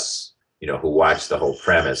 those of us, who watched the whole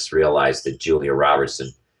premise realized that Julia Roberts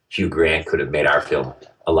and Hugh Grant could have made our film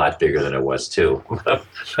a lot bigger than it was too.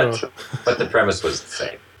 Sure. But the premise was the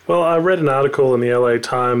same. Well, I read an article in the LA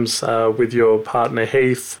Times with your partner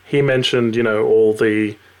Heath. He mentioned, all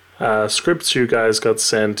the scripts you guys got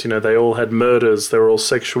sent. They all had murders. They were all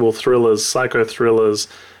sexual thrillers, psycho thrillers.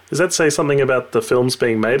 Does that say something about the films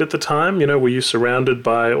being made at the time? Were you surrounded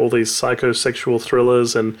by all these psychosexual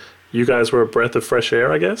thrillers, and you guys were a breath of fresh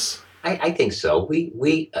air, I guess? I think so.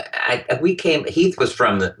 We came. Heath was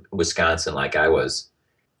from Wisconsin, like I was.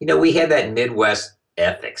 We had that Midwest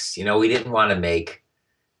ethics. We didn't want to make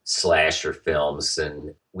slasher films,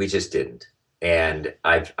 and we just didn't. And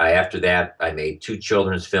after that, I made 3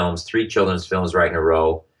 children's films right in a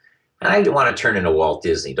row. And I didn't want to turn into Walt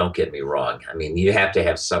Disney, don't get me wrong. I mean, you have to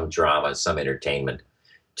have some drama and some entertainment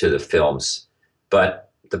to the films.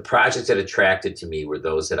 But the projects that attracted to me were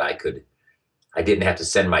those that I didn't have to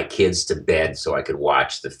send my kids to bed so I could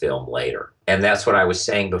watch the film later. And that's what I was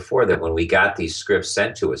saying before, that when we got these scripts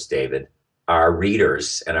sent to us, David, our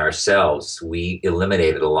readers and ourselves, we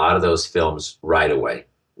eliminated a lot of those films right away.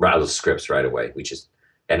 Those scripts right away. We just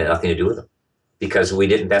had nothing to do with them because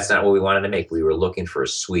that's not what we wanted to make. We were looking for a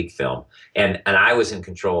sweet film. And I was in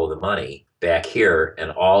control of the money back here, and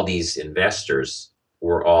all these investors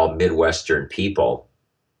were all Midwestern people,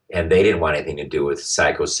 and they didn't want anything to do with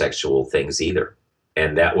psychosexual things either.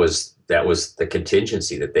 And that was the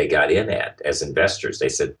contingency that they got in at as investors. They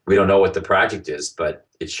said, we don't know what the project is, but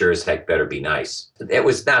it sure as heck better be nice. It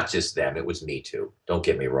was not just them, it was me too. Don't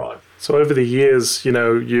get me wrong. So over the years,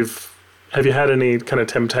 have you had any kind of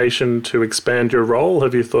temptation to expand your role?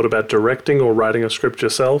 Have you thought about directing or writing a script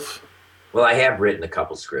yourself? Well, I have written a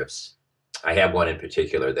couple scripts. I have one in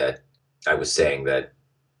particular that I was saying that,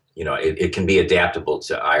 it can be adaptable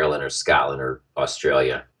to Ireland or Scotland or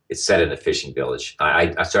Australia. It's set in a fishing village.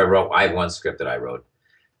 I have one script that I wrote.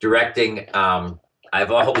 Directing,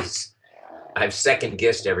 I've second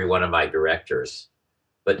guessed every one of my directors,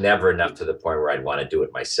 but never enough to the point where I'd want to do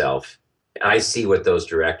it myself. I see what those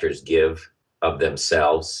directors give of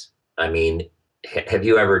themselves. I mean, have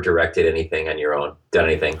you ever directed anything on your own? Done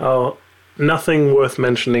anything? Oh, nothing worth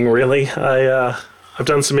mentioning, really. I've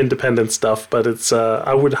done some independent stuff, but it's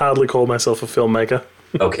I would hardly call myself a filmmaker.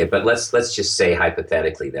 Okay, but let's just say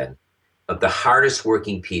hypothetically then, of the hardest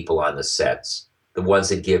working people on the sets, the ones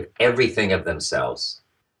that give everything of themselves,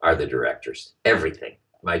 are the directors. Everything.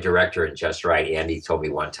 My director in Just Right, Andy, told me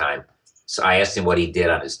one time. So I asked him what he did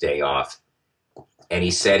on his day off. And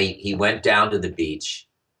he said he went down to the beach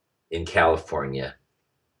in California.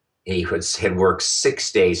 And he had worked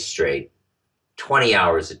 6 days straight, 20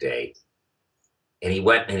 hours a day. And he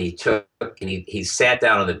went and he sat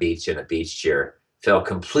down on the beach in a beach chair, fell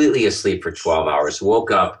completely asleep for 12 hours,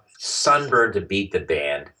 woke up, sunburned to beat the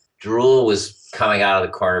band. Drool was coming out of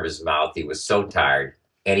the corner of his mouth. He was so tired.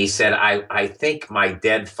 And he said, I think my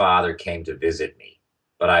dead father came to visit me,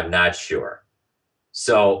 but I'm not sure.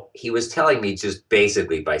 So he was telling me just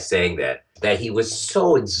basically by saying that he was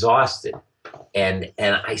so exhausted. And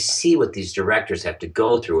I see what these directors have to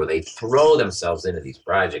go through where they throw themselves into these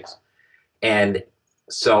projects. And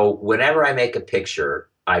so whenever I make a picture,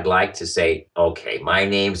 I'd like to say, okay, my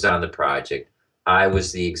name's on the project. I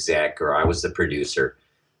was the exec or I was the producer,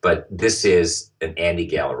 but this is an Andy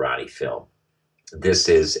Gallerani film. This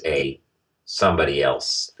is a somebody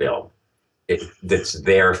else film. That's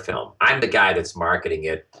their film. I'm the guy that's marketing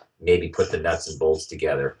it, maybe put the nuts and bolts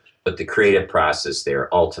together, but the creative process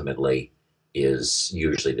there ultimately is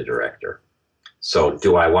usually the director. So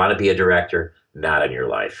do I want to be a director? Not in your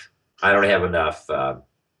life. I don't have enough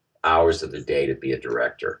hours of the day to be a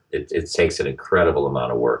director. It takes an incredible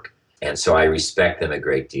amount of work. And so I respect them a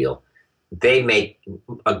great deal. They make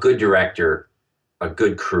a good director, a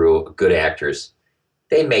good crew, good actors.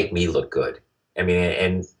 They make me look good. I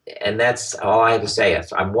mean, and that's all I have to say.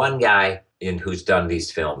 I'm one guy who's done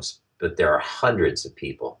these films, but there are hundreds of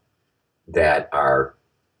people that are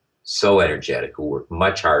so energetic, who work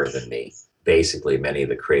much harder than me. Basically, much of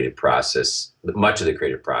the creative process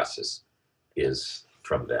is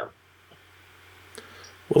from them.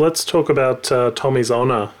 Well, let's talk about Tommy's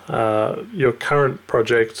Honor, your current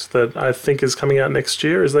project that I think is coming out next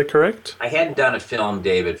year. Is that correct? I hadn't done a film,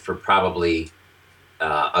 David, for probably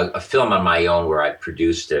a film on my own where I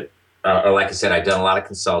produced it. Like I said, I've done a lot of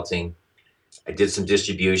consulting. I did some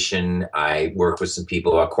distribution. I worked with some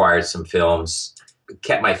people, acquired some films,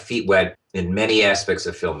 kept my feet wet in many aspects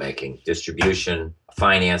of filmmaking: distribution,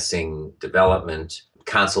 financing, development,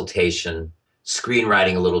 consultation,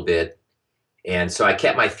 screenwriting a little bit. And so I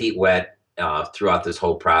kept my feet wet throughout this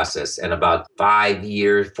whole process. And about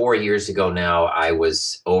 4 years ago now, I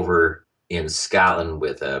was over in Scotland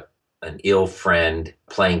with an ill friend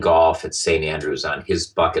playing golf at St. Andrews on his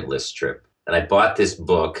bucket list trip. And I bought this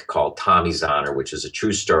book called Tommy's Honor, which is a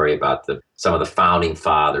true story about some of the founding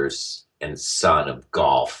fathers and son of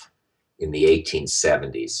golf in the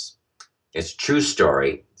 1870s. It's a true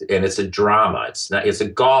story, and it's a drama. It's a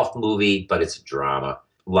golf movie, but it's a drama.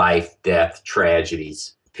 Life, death,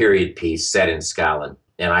 tragedies, period piece set in Scotland.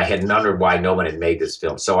 And I had wondered why no one had made this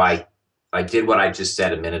film. So I did what I just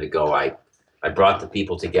said a minute ago. I brought the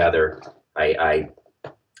people together. I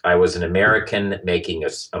was an American making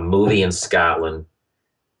a movie in Scotland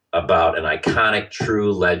about an iconic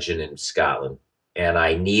true legend in Scotland. And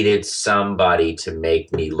I needed somebody to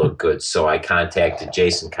make me look good. So I contacted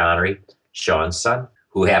Jason Connery, Sean's son,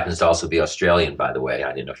 who happens to also be Australian, by the way.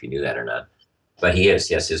 I didn't know if you knew that or not. But he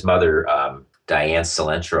is, yes. His mother, Diane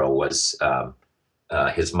Cilentro, was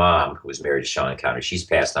his mom, who was married to Sean Connery. She's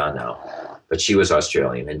passed on now, but she was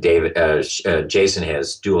Australian. And Jason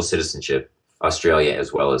has dual citizenship, Australia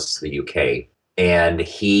as well as the UK. And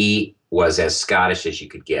he was as Scottish as you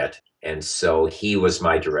could get. And so he was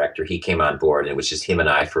my director. He came on board, and it was just him and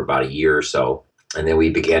I for about a year or so. And then we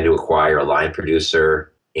began to acquire a line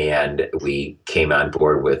producer, and we came on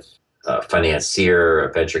board with a financier,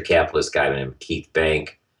 a venture capitalist guy named Keith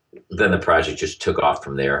Bank. Then the project just took off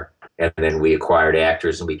from there. And then we acquired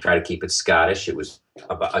actors, and we tried to keep it Scottish. It was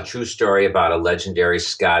a true story about a legendary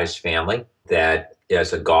Scottish family that,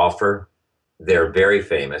 as a golfer, they're very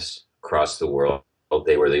famous across the world.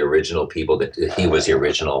 They were the original people he was the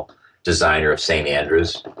original designer of St.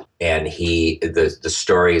 Andrews. And the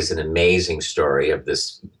story is an amazing story of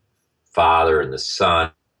this father and the son,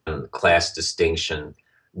 class distinction,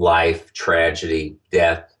 life, tragedy,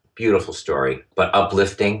 death. Beautiful story, but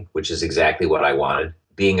uplifting, which is exactly what I wanted.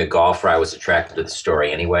 Being a golfer, I was attracted to the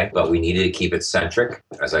story anyway, but we needed to keep it centric.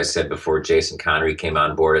 As I said before, Jason Connery came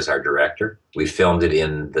on board as our director. We filmed it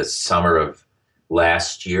in the summer of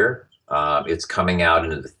last year. It's coming out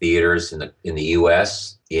into the theaters in the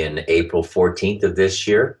U.S. in April 14th of this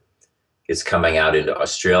year. It's coming out into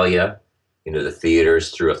Australia, into the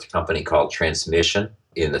theaters through a company called Transmission,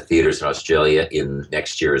 in the theaters in Australia in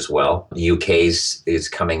next year as well. The UK's is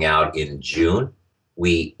coming out in June.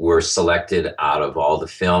 We were selected out of all the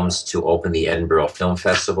films to open the Edinburgh Film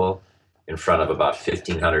Festival in front of about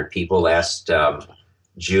 1,500 people last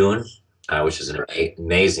June, which is an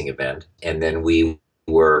amazing event. And then we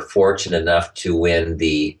were fortunate enough to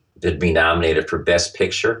be nominated for Best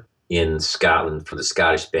Picture in Scotland for the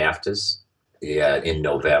Scottish BAFTAs in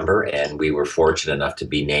November, and we were fortunate enough to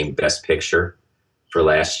be named Best Picture for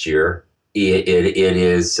last year. It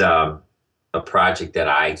is a project that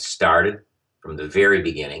I started from the very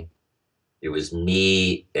beginning. It was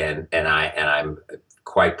me, and I'm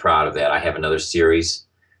quite proud of that. I have another series.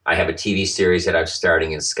 I have a TV series that I'm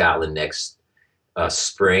starting in Scotland next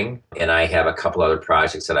spring, and I have a couple other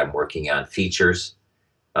projects that I'm working on, features.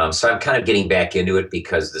 So I'm kind of getting back into it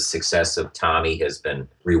because the success of Tommy has been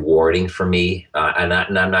rewarding for me. And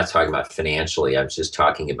I'm not talking about financially. I'm just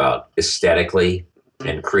talking about aesthetically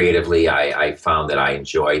and creatively. I found that I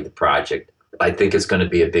enjoyed the project. I think it's going to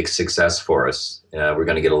be a big success for us. We're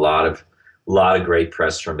going to get a lot of great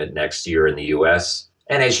press from it next year in the U.S.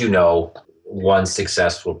 And as you know, one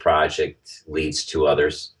successful project leads to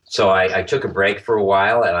others. So I took a break for a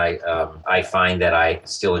while, and I find that I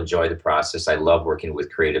still enjoy the process. I love working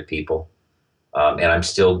with creative people, and I'm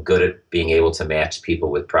still good at being able to match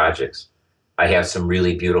people with projects. I have some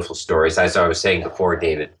really beautiful stories. As I was saying before,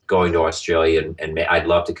 David, going to Australia, and I'd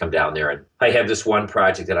love to come down there. And I have this one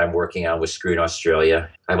project that I'm working on with Screen Australia.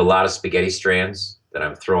 I have a lot of spaghetti strands that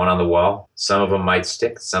I'm throwing on the wall. Some of them might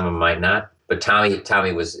stick, some of them might not. But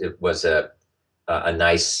Tommy was a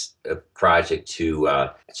nice project to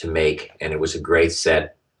make, and it was a great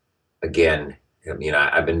set. Again,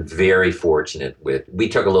 I've been very fortunate we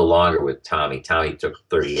took a little longer with Tommy. Tommy took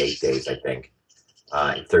 38 days, I think,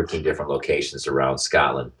 in 13 different locations around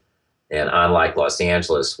Scotland. And unlike Los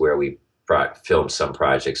Angeles, where we filmed some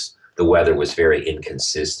projects, the weather was very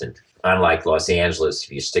inconsistent. Unlike Los Angeles,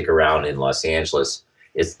 if you stick around in Los Angeles,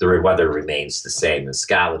 the weather remains the same. In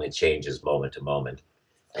Scotland, it changes moment to moment.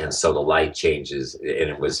 And so the light changes, and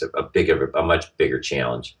it was a much bigger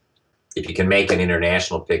challenge. If you can make an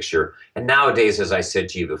international picture, and nowadays, as I said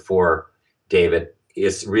to you before, David,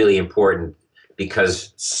 it's really important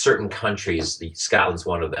because certain countries, Scotland's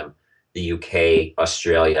one of them, the UK,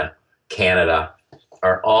 Australia, Canada,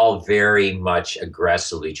 are all very much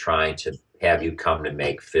aggressively trying to have you come to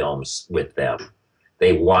make films with them.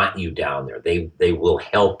 They want you down there. They will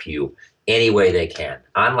help you any way they can.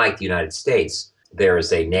 Unlike the United States, there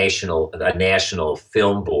is a national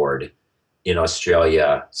film board in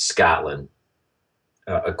Australia, Scotland,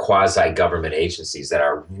 a quasi-government agencies that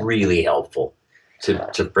are really helpful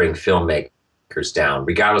to bring filmmakers down,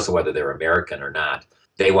 regardless of whether they're American or not.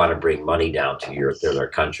 They want to bring money down to their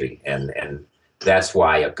country, and that's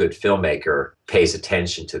why a good filmmaker pays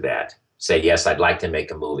attention to that. Say, yes, I'd like to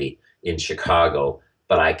make a movie in Chicago,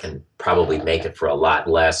 but I can probably make it for a lot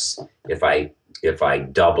less if I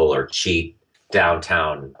double or cheat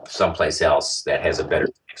downtown someplace else that has a better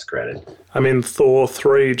tax credit. I mean, Thor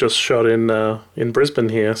 3 just shot in Brisbane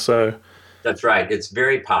here, so... That's right. It's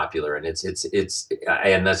very popular, and it's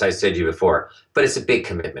and as I said to you before, but it's a big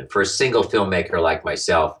commitment for a single filmmaker like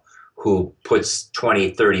myself who puts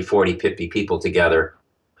 20, 30, 40, 50 people together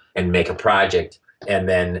and make a project,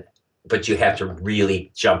 but you have to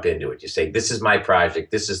really jump into it. You say, this is my project,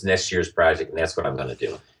 this is next year's project, and that's what I'm going to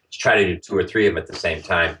do. To try to do 2 or 3 of them at the same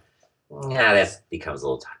time, that becomes a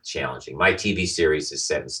little challenging. My TV series is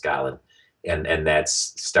set in Scotland, and that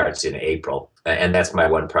starts in April, and that's my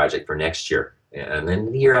one project for next year. And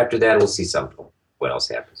then the year after that, we'll see what else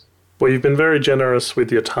happens. Well, you've been very generous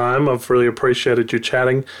with your time. I've really appreciated you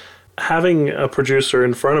chatting. Having a producer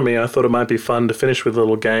in front of me, I thought it might be fun to finish with a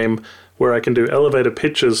little game where I can do elevator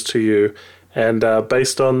pitches to you. And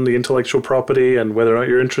based on the intellectual property and whether or not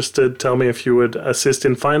you're interested, tell me if you would assist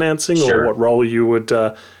in financing Sure. or what role you would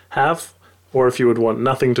have, or if you would want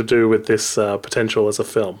nothing to do with this potential as a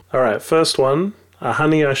film. All right, first one,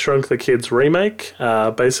 Honey, I Shrunk the Kids remake.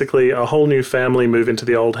 Basically, a whole new family move into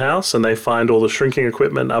the old house and they find all the shrinking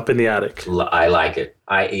equipment up in the attic. I like it.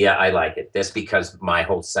 I like it. That's because my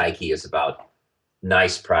whole psyche is about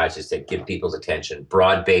nice projects that get people's attention,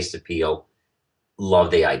 broad-based appeal.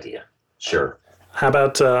 Love the idea. Sure. How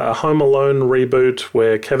about a Home Alone reboot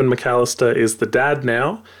where Kevin McAllister is the dad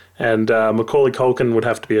now and Macaulay Culkin would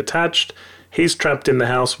have to be attached? He's trapped in the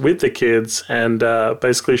house with the kids and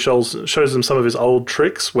basically shows them some of his old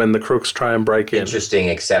tricks when the crooks try and break in. Interesting,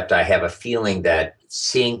 except I have a feeling that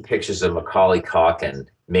seeing pictures of Macaulay Culkin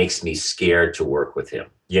makes me scared to work with him.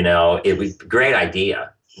 It was a great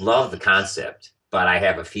idea. Love the concept, but I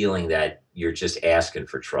have a feeling that you're just asking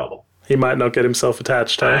for trouble. He might not get himself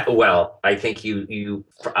attached, huh? Well, I think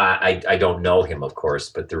I don't know him, of course,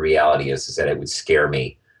 but the reality is that it would scare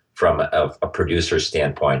me from a producer's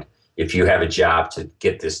standpoint. If you have a job to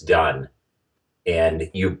get this done and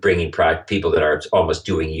you're bringing people that are almost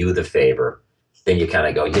doing you the favor, then you kind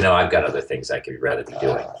of go, I've got other things I could rather be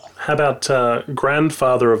doing. How about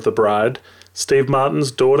grandfather of the bride, Steve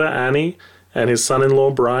Martin's daughter, Annie, and his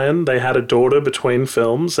son-in-law, Brian? They had a daughter between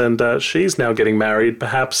films, and she's now getting married,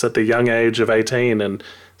 perhaps at the young age of 18, and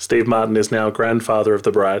Steve Martin is now grandfather of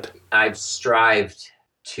the bride. I've strived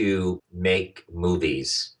to make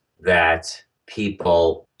movies that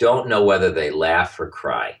people don't know whether they laugh or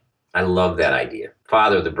cry. I love that idea.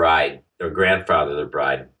 Father of the bride or grandfather of the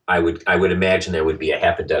bride, I would imagine there would be a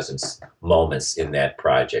half a dozen moments in that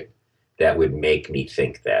project that would make me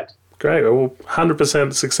think that. Great. Well,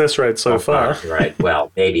 100% success rate so far. Right.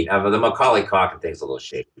 Well, maybe. The Macaulay Culkin thing's a little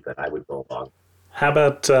shaky, but I would go along. How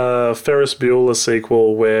about Ferris Bueller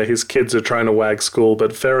sequel where his kids are trying to wag school,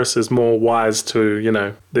 but Ferris is more wise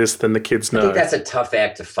to, this than the kids know? I think that's a tough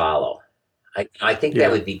act to follow. I think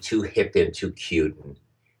that would be too hip and too cute. And,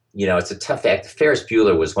 it's a tough act. Ferris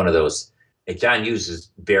Bueller was one of those. John Hughes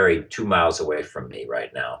is buried 2 miles away from me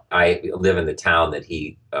right now. I live in the town that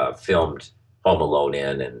he filmed Home Alone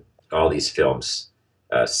in and all these films,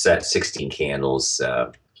 set 16 Candles.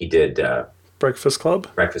 He did Breakfast Club.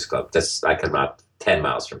 That's like about 10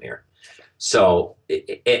 miles from here. So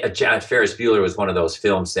Ferris Bueller was one of those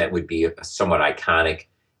films that would be somewhat iconic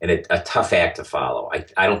and a tough act to follow.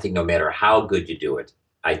 I don't think no matter how good you do it,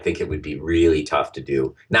 I think it would be really tough to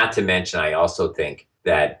do. Not to mention, I also think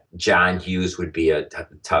that John Hughes would be a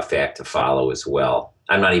tough act to follow as well.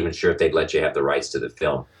 I'm not even sure if they'd let you have the rights to the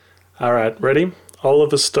film. All right, ready?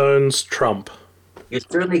 Oliver Stone's Trump.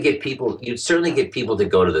 You'd certainly get people to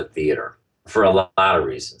go to the theater for a lot of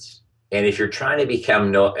reasons. And if you're trying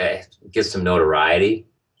to get some notoriety,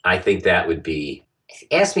 I think that would be.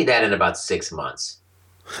 Ask me that in about 6 months.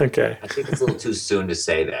 Okay. I think it's a little too soon to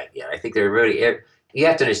say that. Yeah, I think they're really. You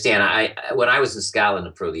have to understand. When I was in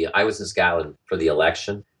Scotland for the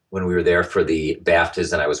election, when we were there for the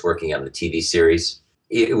BAFTAs, and I was working on the TV series.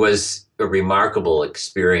 It was a remarkable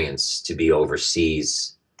experience to be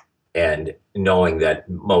overseas and knowing that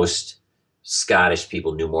most Scottish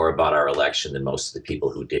people knew more about our election than most of the people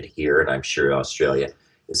who did here, and I'm sure Australia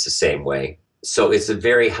is the same way. So it's a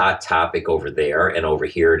very hot topic over there, and over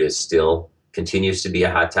here it is still continues to be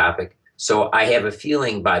a hot topic. So I have a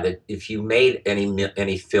feeling if you made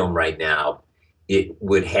any film right now, it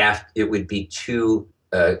would be too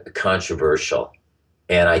controversial,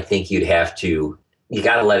 and I think you got to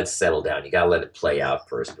let it settle down. You got to let it play out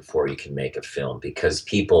first before you can make a film, because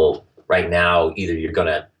people right now, either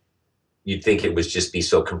you'd think it would just be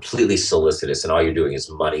so completely solicitous and all you're doing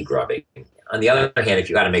is money grubbing. On the other hand, if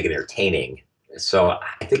you got to make it entertaining, so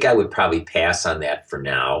I think I would probably pass on that for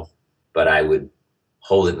now, but I would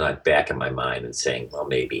hold it in the back of my mind and saying, well,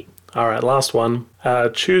 maybe. All right, last one.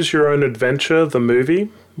 Choose Your Own Adventure, the movie,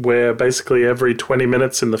 where basically every 20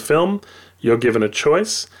 minutes in the film, you're given a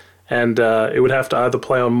choice. And it would have to either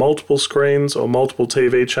play on multiple screens or multiple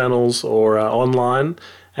TV channels or online.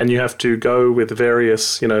 And you have to go with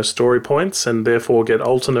various, story points and therefore get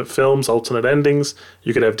alternate films, alternate endings.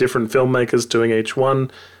 You could have different filmmakers doing each one.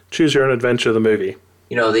 Choose Your Own Adventure, the movie.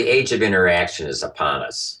 The age of interaction is upon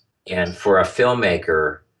us. And for a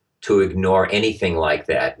filmmaker to ignore anything like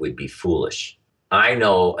that would be foolish. I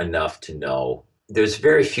know enough to know there's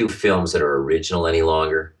very few films that are original any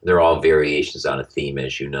longer. They're all variations on a theme,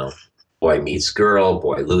 as you know. Boy meets girl,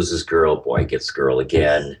 boy loses girl, boy gets girl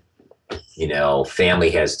again.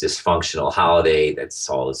 Family has dysfunctional holiday. That's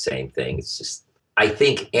all the same thing. It's just, I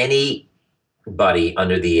think anybody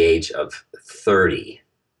under the age of 30,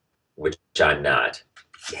 which I'm not,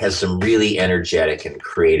 has some really energetic and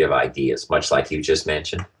creative ideas, much like you just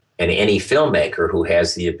mentioned. And any filmmaker who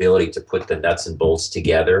has the ability to put the nuts and bolts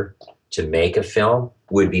together to make a film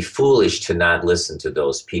would be foolish to not listen to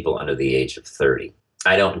those people under the age of 30.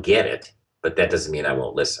 I don't get it, but that doesn't mean I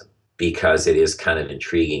won't listen, because it is kind of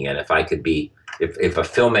intriguing. And if a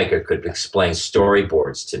filmmaker could explain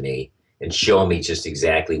storyboards to me and show me just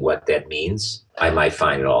exactly what that means, I might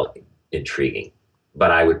find it all intriguing.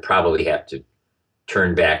 But I would probably have to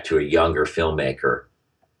turn back to a younger filmmaker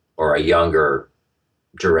or a younger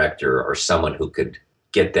director or someone who could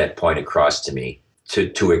get that point across to me,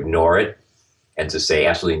 to ignore it and to say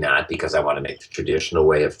absolutely not because I want to make the traditional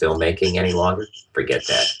way of filmmaking any longer. Forget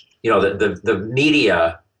that. The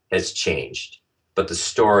media has changed, but the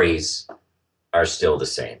stories are still the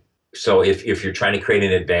same. So if you're trying to create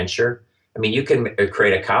an adventure, you can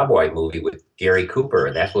create a cowboy movie with Gary Cooper,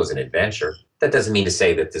 and that was an adventure. That doesn't mean to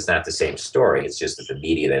say that it's not the same story. It's just that the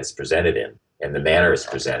media that it's presented in and the manner it's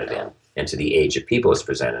presented in and to the age of people it's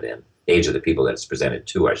presented in, age of the people that it's presented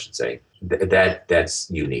to, I should say,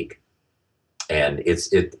 that's unique. And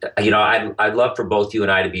I'd love for both you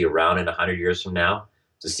and I to be around in 100 years from now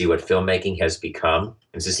to see what filmmaking has become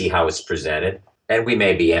and to see how it's presented. And we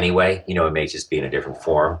may be anyway, it may just be in a different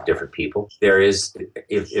form, different people. There is,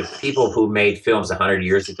 if people who made films 100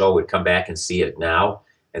 years ago would come back and see it now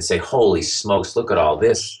and say, holy smokes, look at all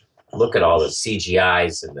this. Look at all the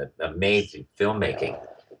CGIs and the amazing filmmaking.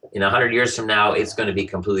 In 100 years from now, it's going to be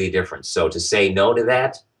completely different. So to say no to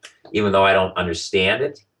that, even though I don't understand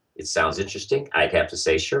it, it sounds interesting. I'd have to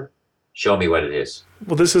say, sure, show me what it is.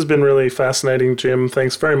 Well, this has been really fascinating, Jim.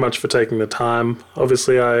 Thanks very much for taking the time.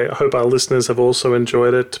 Obviously, I hope our listeners have also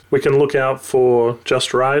enjoyed it. We can look out for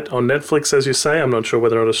Just Right on Netflix, as you say. I'm not sure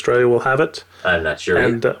whether or not Australia will have it. I'm not sure.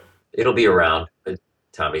 And it'll be around.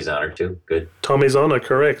 Tommy's Honor, too. Good. Tommy's Honor,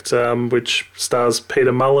 correct, which stars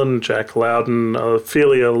Peter Mullen, Jack Loudon,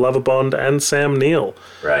 Ophelia Lovibond, and Sam Neill.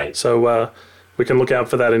 Right. So we can look out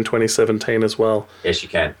for that in 2017 as well. Yes, you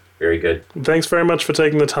can. Very good. Thanks very much for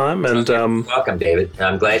taking the time. And welcome, David.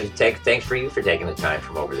 I'm glad to thanks for you for taking the time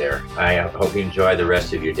from over there. I hope you enjoy the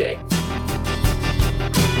rest of your day.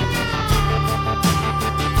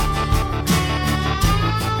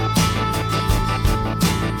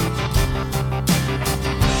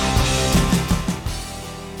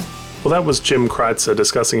 Well, that was Jim Kreitzer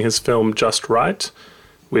discussing his film Just Right,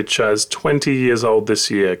 which is 20 years old this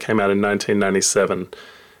year, came out in 1997.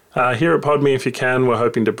 Here at Pod Me If You Can, we're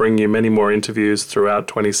hoping to bring you many more interviews throughout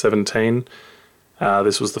 2017.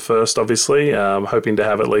 This was the first, obviously. Hoping to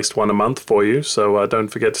have at least one a month for you, so don't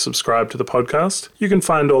forget to subscribe to the podcast. You can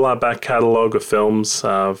find all our back catalogue of films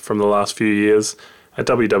from the last few years at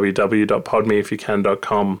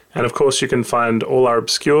www.podmeifyoucan.com. And of course, you can find all our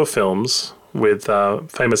obscure films with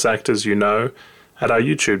famous actors you know at our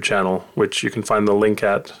YouTube channel, which you can find the link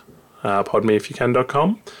at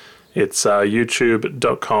podmeifyoucan.com. It's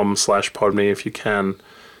youtube.com/podmeifyoucan.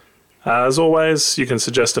 As always, you can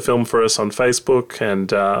suggest a film for us on Facebook,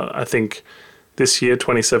 and I think this year,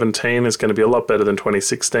 2017, is going to be a lot better than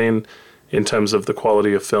 2016 in terms of the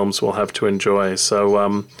quality of films we'll have to enjoy.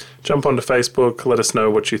 So jump onto Facebook, let us know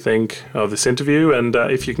what you think of this interview, and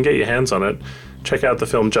if you can get your hands on it, check out the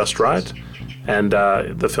film Just Right and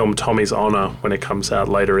the film Tommy's Honor when it comes out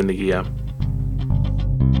later in the year.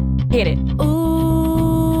 Hit it.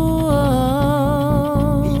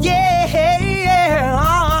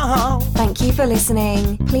 Thank you for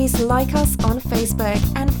listening. Please like us on Facebook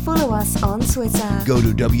and follow us on Twitter. Go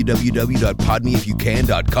to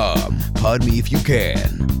www.podmeifyoucan.com. Pod Me If You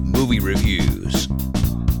Can. Movie reviews.